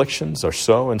and afflictions are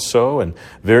so and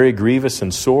very grievous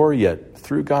and sore, yet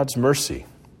through God's mercy,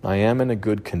 I am in a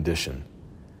good condition,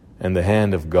 and the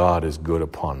hand of God is good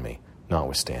upon me,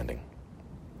 notwithstanding.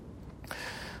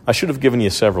 I should have given you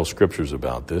several scriptures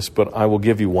about this, but I will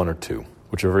give you one or two,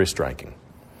 which are very striking.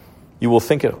 You will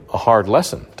think it a hard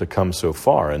lesson to come so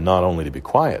far, and not only to be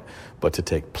quiet, but to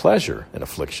take pleasure in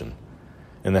affliction.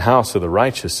 In the house of the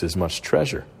righteous is much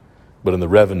treasure, but in the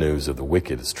revenues of the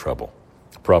wicked is trouble.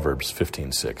 Proverbs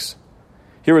 15:6.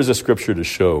 Here is a scripture to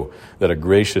show that a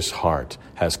gracious heart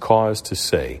has cause to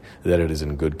say that it is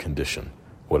in good condition,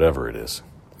 whatever it is.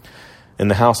 In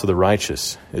the house of the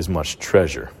righteous is much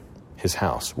treasure. His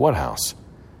house. What house?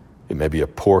 It may be a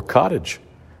poor cottage.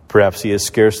 Perhaps he has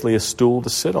scarcely a stool to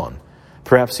sit on.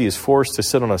 Perhaps he is forced to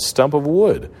sit on a stump of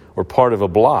wood or part of a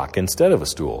block instead of a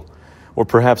stool. Or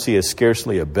perhaps he has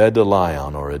scarcely a bed to lie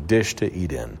on or a dish to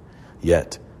eat in.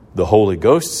 Yet the Holy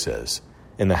Ghost says,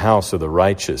 in the house of the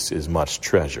righteous is much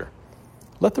treasure.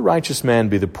 Let the righteous man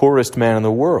be the poorest man in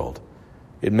the world.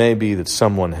 It may be that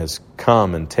someone has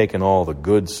come and taken all the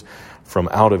goods from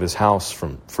out of his house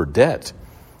for debt.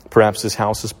 Perhaps his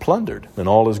house is plundered and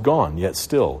all is gone, yet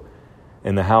still,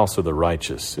 in the house of the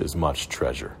righteous is much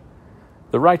treasure.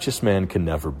 The righteous man can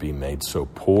never be made so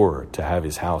poor to have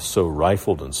his house so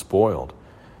rifled and spoiled,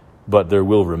 but there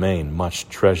will remain much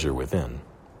treasure within.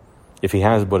 If he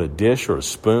has but a dish or a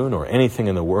spoon or anything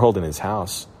in the world in his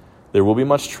house, there will be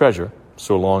much treasure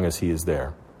so long as he is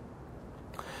there.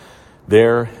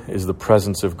 There is the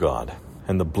presence of God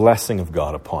and the blessing of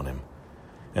God upon him,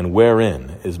 and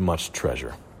wherein is much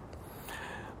treasure.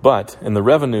 But in the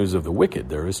revenues of the wicked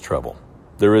there is trouble.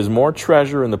 There is more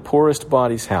treasure in the poorest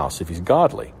body's house, if he's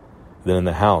godly, than in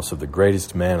the house of the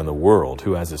greatest man in the world,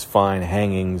 who has his fine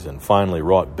hangings and finely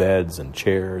wrought beds and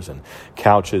chairs and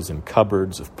couches and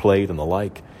cupboards of plate and the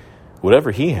like. Whatever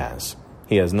he has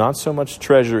not so much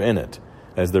treasure in it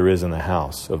as there is in the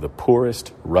house of the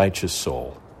poorest righteous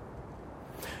soul.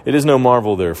 It is no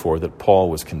marvel, therefore, that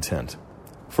Paul was content.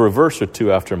 For a verse or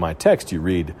two after my text, you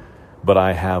read, but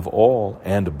I have all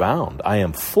and abound. I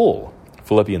am full.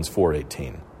 Philippians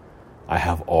 4:18. I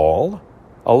have all?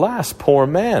 Alas, poor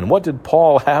man, what did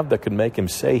Paul have that could make him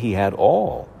say he had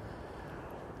all?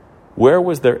 Where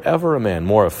was there ever a man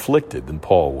more afflicted than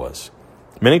Paul was?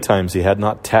 Many times he had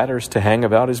not tatters to hang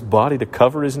about his body to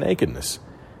cover his nakedness.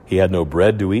 He had no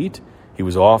bread to eat. He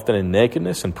was often in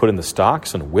nakedness and put in the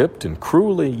stocks and whipped and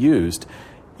cruelly used.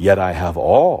 Yet I have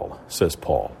all, says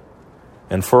Paul.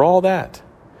 And for all that,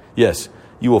 yes,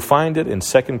 you will find it in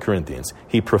 2 Corinthians.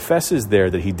 He professes there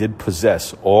that he did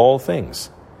possess all things.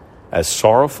 As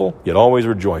sorrowful, yet always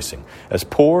rejoicing. As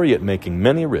poor, yet making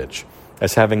many rich.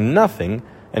 As having nothing,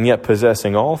 and yet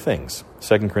possessing all things.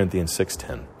 2 Corinthians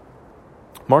 6:10.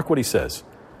 Mark what he says.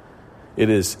 It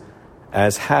is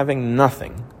as having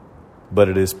nothing, but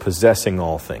it is possessing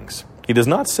all things. He does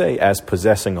not say as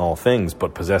possessing all things,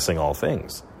 but possessing all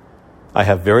things. I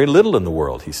have very little in the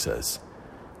world, he says,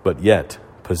 but yet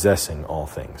possessing all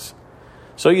things.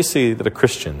 So you see that a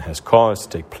Christian has cause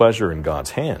to take pleasure in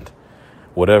God's hand,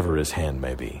 whatever his hand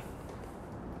may be.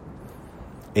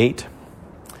 8.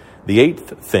 The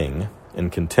eighth thing in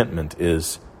contentment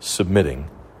is submitting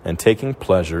and taking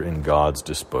pleasure in God's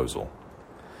disposal.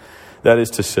 That is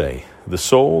to say, the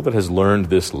soul that has learned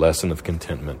this lesson of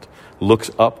contentment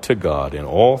looks up to God in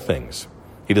all things.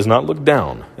 He does not look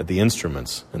down at the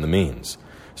instruments and the means,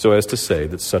 so as to say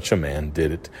that such a man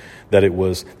did it, that it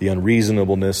was the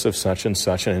unreasonableness of such and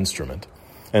such an instrument,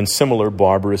 and similar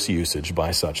barbarous usage by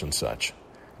such and such.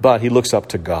 But he looks up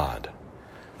to God.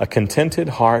 A contented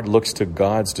heart looks to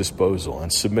God's disposal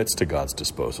and submits to God's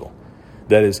disposal.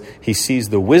 That is, he sees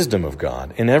the wisdom of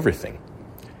God in everything.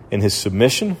 In his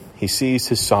submission, he sees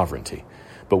his sovereignty.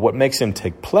 But what makes him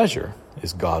take pleasure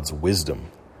is God's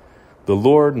wisdom. The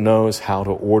Lord knows how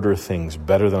to order things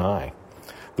better than I.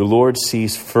 The Lord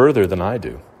sees further than I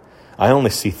do. I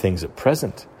only see things at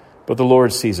present, but the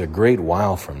Lord sees a great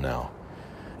while from now.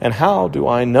 And how do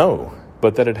I know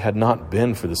but that it had not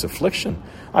been for this affliction,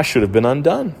 I should have been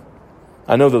undone?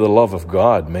 I know that the love of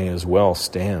God may as well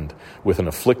stand with an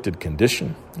afflicted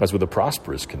condition as with a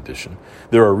prosperous condition.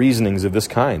 There are reasonings of this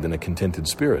kind in a contented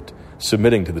spirit,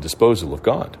 submitting to the disposal of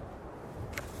God.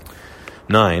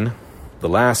 9, the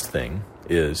last thing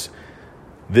is,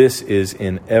 this is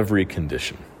in every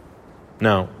condition.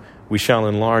 Now, we shall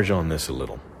enlarge on this a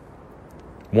little.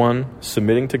 1,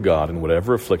 submitting to God in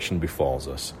whatever affliction befalls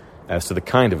us, as to the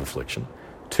kind of affliction.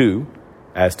 2,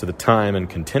 as to the time and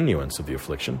continuance of the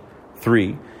affliction.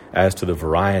 3, as to the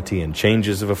variety and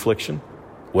changes of affliction.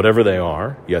 Whatever they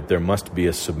are, yet there must be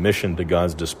a submission to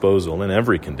God's disposal in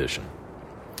every condition.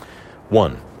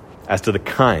 1, as to the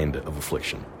kind of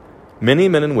affliction. Many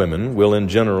men and women will in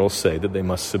general say that they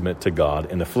must submit to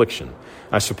God in affliction.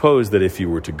 I suppose that if you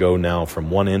were to go now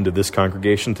from one end of this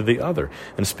congregation to the other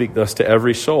and speak thus to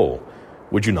every soul,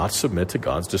 would you not submit to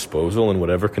God's disposal in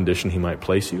whatever condition he might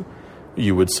place you?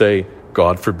 You would say,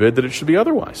 God forbid that it should be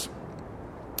otherwise.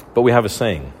 But we have a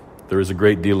saying, there is a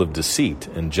great deal of deceit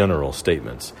in general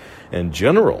statements. In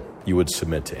general, you would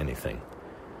submit to anything.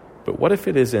 But what if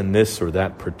it is in this or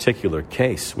that particular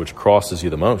case which crosses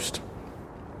you the most?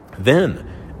 Then,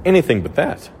 anything but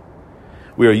that.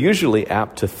 We are usually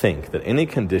apt to think that any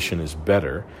condition is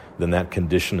better than that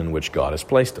condition in which God has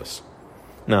placed us.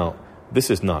 Now, this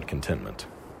is not contentment.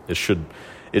 It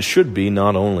should be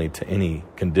not only to any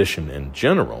condition in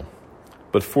general,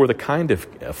 but for the kind of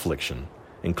affliction,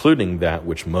 including that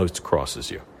which most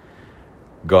crosses you.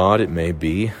 God, it may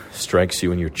be, strikes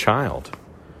you in your child.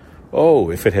 Oh,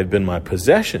 if it had been my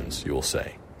possessions, you will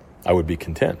say, I would be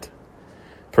content.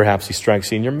 Perhaps he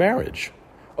strikes you in your marriage.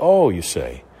 Oh, you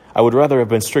say, I would rather have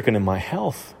been stricken in my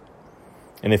health.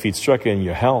 And if he'd struck you in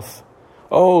your health,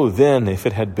 oh, then if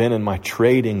it had been in my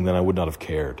trading, then I would not have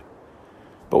cared.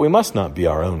 But we must not be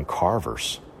our own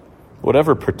carvers.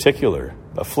 Whatever particular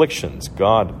afflictions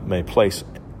God may place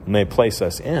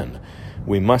us in,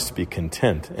 we must be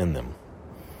content in them.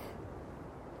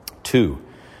 2,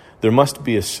 there must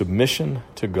be a submission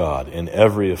to God in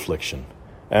every affliction,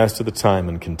 as to the time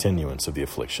and continuance of the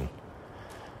affliction.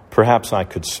 Perhaps I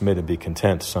could submit and be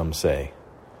content, some say.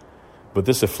 But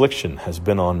this affliction has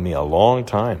been on me a long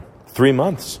time, 3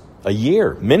 months, a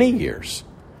year, many years.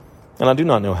 And I do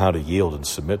not know how to yield and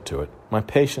submit to it. My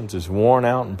patience is worn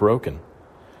out and broken.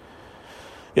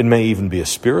 It may even be a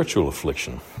spiritual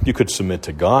affliction. You could submit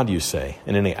to God, you say,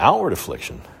 in any outward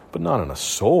affliction, but not in a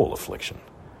soul affliction.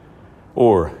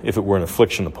 Or, if it were an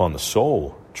affliction upon the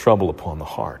soul, trouble upon the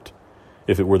heart.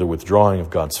 If it were the withdrawing of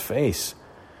God's face.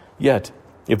 Yet,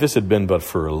 if this had been but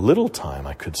for a little time,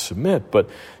 I could submit. But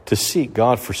to seek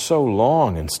God for so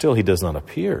long, and still he does not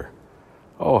appear.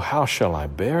 Oh, how shall I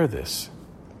bear this?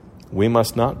 We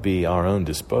must not be our own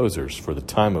disposers for the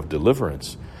time of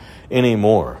deliverance, any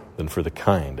more than for the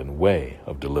kind and way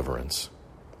of deliverance.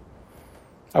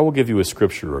 I will give you a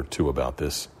scripture or two about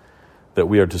this, that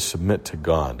we are to submit to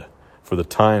God for the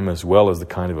time as well as the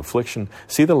kind of affliction.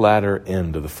 See the latter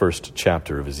end of the first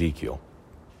chapter of Ezekiel.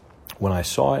 When I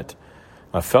saw it,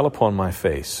 I fell upon my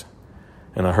face,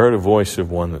 and I heard a voice of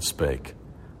one that spake.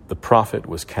 The prophet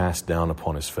was cast down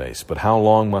upon his face, but how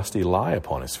long must he lie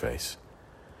upon his face?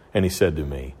 And he said to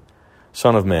me,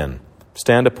 Son of man,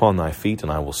 stand upon thy feet,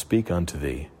 and I will speak unto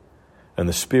thee. And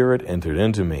the Spirit entered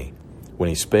into me when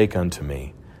he spake unto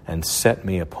me, and set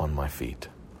me upon my feet.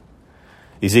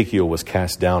 Ezekiel was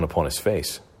cast down upon his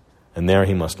face, and there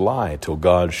he must lie till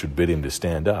God should bid him to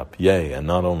stand up. Yea, and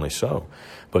not only so,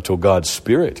 but till God's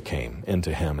Spirit came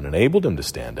into him and enabled him to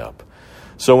stand up.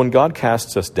 So when God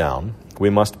casts us down, we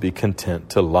must be content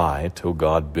to lie till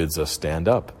God bids us stand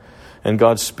up. And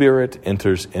God's Spirit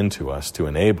enters into us to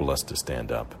enable us to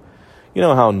stand up. You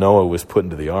know how Noah was put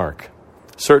into the ark?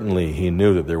 Certainly he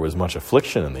knew that there was much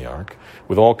affliction in the ark,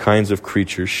 with all kinds of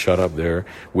creatures shut up there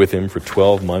with him for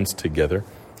 12 months together.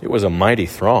 It was a mighty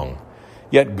throng.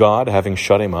 Yet God, having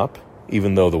shut him up,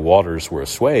 even though the waters were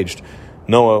assuaged,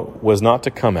 Noah was not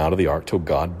to come out of the ark till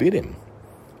God bid him.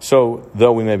 So,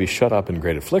 though we may be shut up in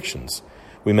great afflictions,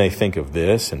 we may think of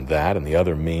this and that and the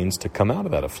other means to come out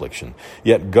of that affliction.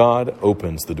 Yet God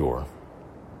opens the door.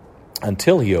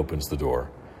 Until he opens the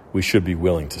door, we should be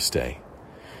willing to stay.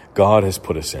 God has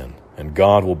put us in, and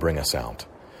God will bring us out.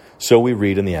 So we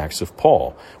read in the Acts of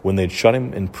Paul, when they'd shut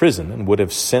him in prison and would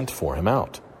have sent for him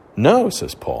out. No,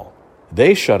 says Paul,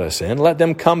 they shut us in, let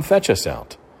them come fetch us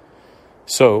out.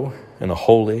 So, in a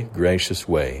holy, gracious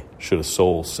way, should a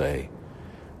soul say,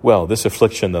 well, this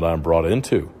affliction that I'm brought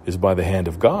into is by the hand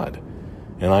of God,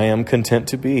 and I am content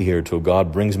to be here till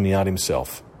God brings me out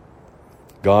himself.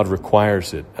 God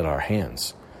requires it at our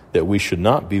hands, that we should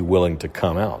not be willing to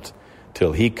come out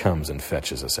till he comes and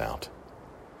fetches us out.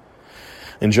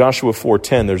 In Joshua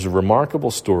 4:10, there's a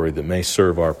remarkable story that may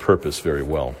serve our purpose very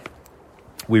well.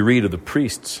 We read of the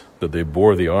priests that they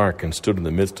bore the ark and stood in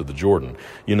the midst of the Jordan.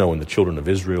 You know, when the children of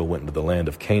Israel went into the land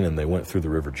of Canaan, they went through the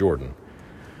river Jordan.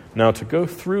 Now, to go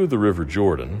through the river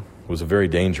Jordan was a very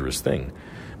dangerous thing,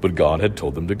 but God had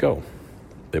told them to go.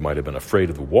 They might have been afraid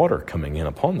of the water coming in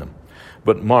upon them.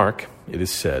 But mark, it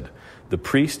is said, the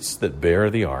priests that bear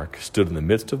the ark stood in the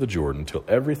midst of the Jordan till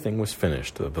everything was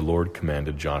finished that the Lord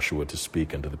commanded Joshua to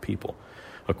speak unto the people,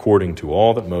 according to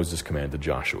all that Moses commanded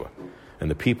Joshua. And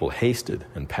the people hasted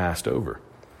and passed over.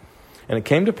 And it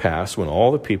came to pass, when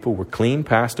all the people were clean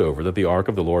passed over, that the ark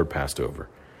of the Lord passed over,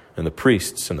 and the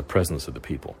priests in the presence of the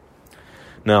people.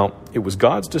 Now, it was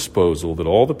God's disposal that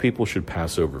all the people should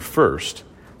pass over first,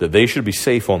 that they should be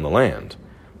safe on the land,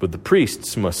 but the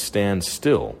priests must stand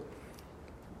still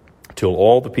till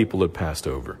all the people had passed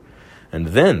over, and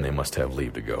then they must have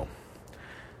leave to go.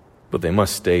 But they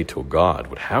must stay till God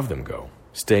would have them go,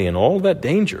 stay in all that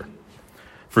danger.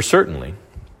 For certainly,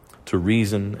 to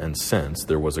reason and sense,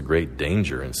 there was a great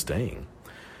danger in staying.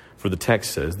 For the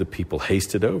text says the people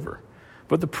hasted over.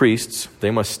 But the priests,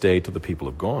 they must stay till the people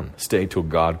have gone, stay till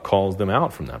God calls them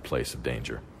out from that place of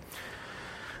danger.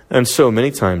 And so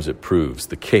many times it proves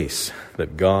the case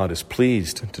that God is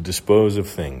pleased to dispose of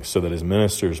things so that his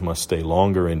ministers must stay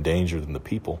longer in danger than the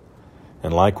people,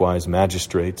 and likewise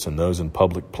magistrates and those in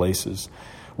public places,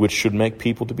 which should make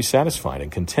people to be satisfied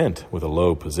and content with a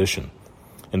low position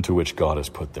into which God has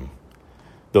put them.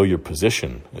 Though your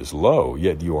position is low,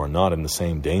 yet you are not in the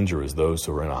same danger as those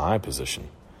who are in a high position.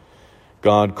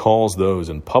 God calls those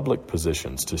in public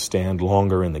positions to stand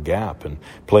longer in the gap and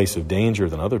place of danger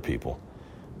than other people.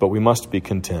 But we must be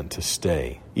content to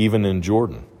stay, even in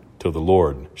Jordan, till the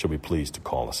Lord shall be pleased to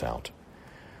call us out.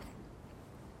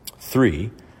 3,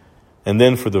 and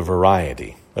then for the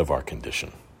variety of our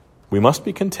condition. We must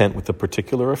be content with the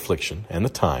particular affliction and the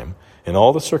time and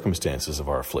all the circumstances of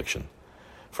our affliction.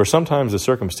 For sometimes the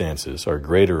circumstances are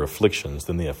greater afflictions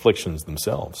than the afflictions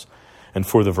themselves. And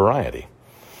for the variety,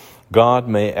 God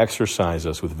may exercise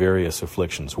us with various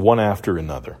afflictions, one after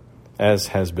another, as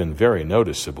has been very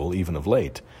noticeable even of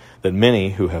late, that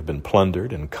many who have been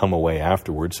plundered and come away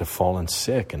afterwards have fallen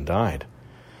sick and died.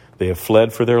 They have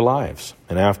fled for their lives,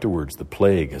 and afterwards the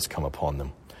plague has come upon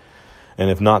them. And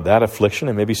if not that affliction,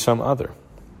 it may be some other.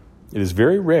 It is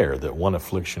very rare that one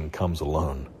affliction comes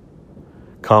alone.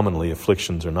 Commonly,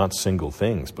 afflictions are not single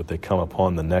things, but they come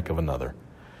upon the neck of another.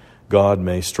 God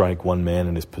may strike one man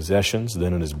in his possessions,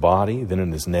 then in his body, then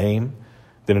in his name,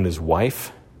 then in his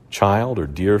wife, child, or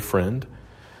dear friend,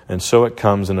 and so it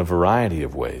comes in a variety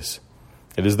of ways.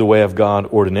 It is the way of God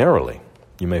ordinarily.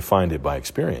 You may find it by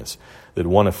experience, that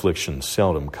one affliction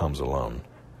seldom comes alone.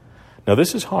 Now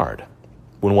this is hard,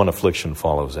 when one affliction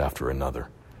follows after another,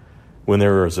 when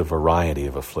there is a variety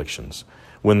of afflictions,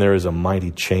 when there is a mighty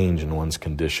change in one's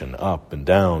condition, up and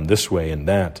down, this way and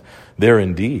that, there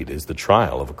indeed is the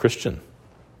trial of a Christian.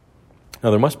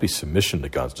 Now there must be submission to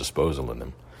God's disposal in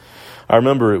them. I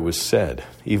remember it was said,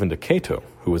 even to Cato,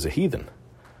 who was a heathen,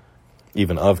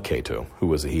 even of Cato, who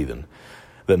was a heathen,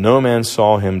 that no man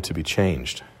saw him to be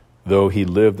changed, though he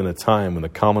lived in a time when the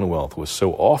commonwealth was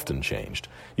so often changed.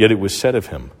 Yet it was said of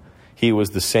him, he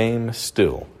was the same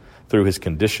still, through his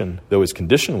condition, though his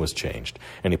condition was changed,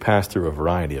 and he passed through a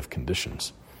variety of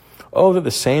conditions. Oh, that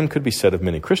the same could be said of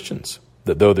many Christians.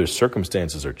 that though their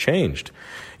circumstances are changed,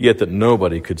 yet that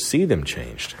nobody could see them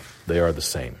changed. They are the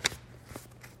same.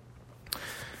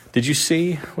 Did you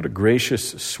see what a gracious,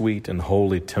 sweet, and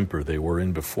holy temper they were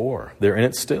in before? They're in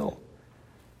it still.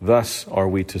 Thus are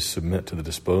we to submit to the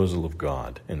disposal of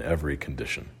God in every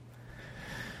condition.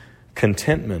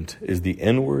 Contentment is the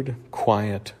inward,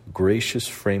 quiet, gracious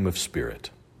frame of spirit,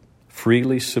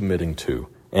 freely submitting to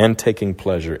and taking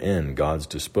pleasure in God's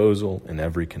disposal in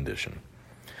every condition.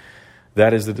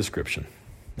 That is the description,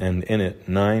 and in it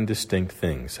 9 distinct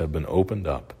things have been opened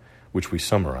up, which we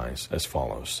summarize as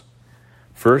follows.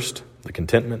 First, the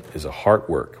contentment is a heart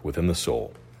work within the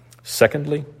soul.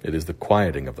 Secondly, it is the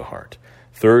quieting of the heart.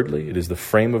 Thirdly, it is the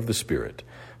frame of the Spirit.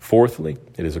 Fourthly,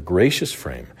 it is a gracious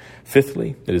frame.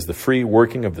 Fifthly, it is the free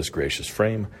working of this gracious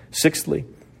frame. Sixthly,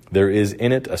 there is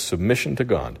in it a submission to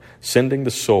God, sending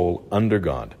the soul under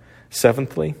God.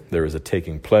 Seventhly, there is a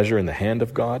taking pleasure in the hand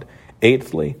of God.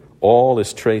 Eighthly, all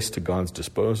is traced to God's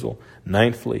disposal.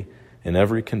 Ninthly, in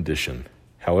every condition,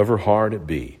 however hard it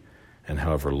be, and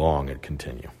however long it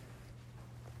continue.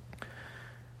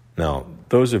 Now,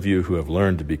 those of you who have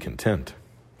learned to be content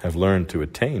have learned to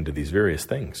attain to these various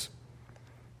things.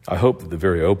 I hope that the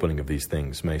very opening of these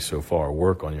things may so far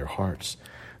work on your hearts,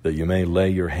 that you may lay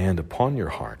your hand upon your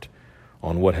heart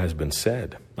on what has been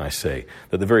said. I say,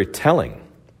 that the very telling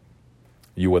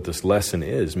you what this lesson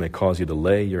is may cause you to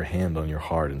lay your hand on your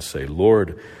heart and say,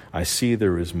 Lord, I see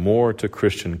there is more to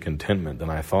Christian contentment than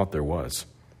I thought there was.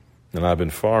 And I've been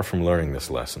far from learning this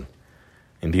lesson.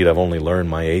 Indeed, I've only learned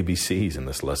my ABCs in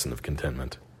this lesson of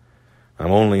contentment.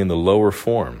 I'm only in the lower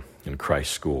form in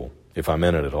Christ's school, if I'm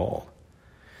in it at all.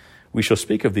 We shall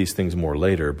speak of these things more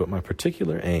later, but my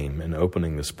particular aim in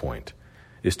opening this point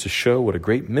is to show what a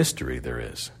great mystery there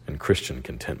is in Christian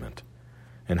contentment,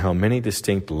 and how many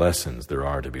distinct lessons there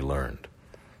are to be learned,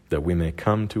 that we may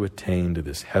come to attain to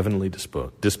this heavenly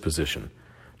disposition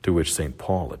to which St.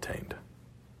 Paul attained.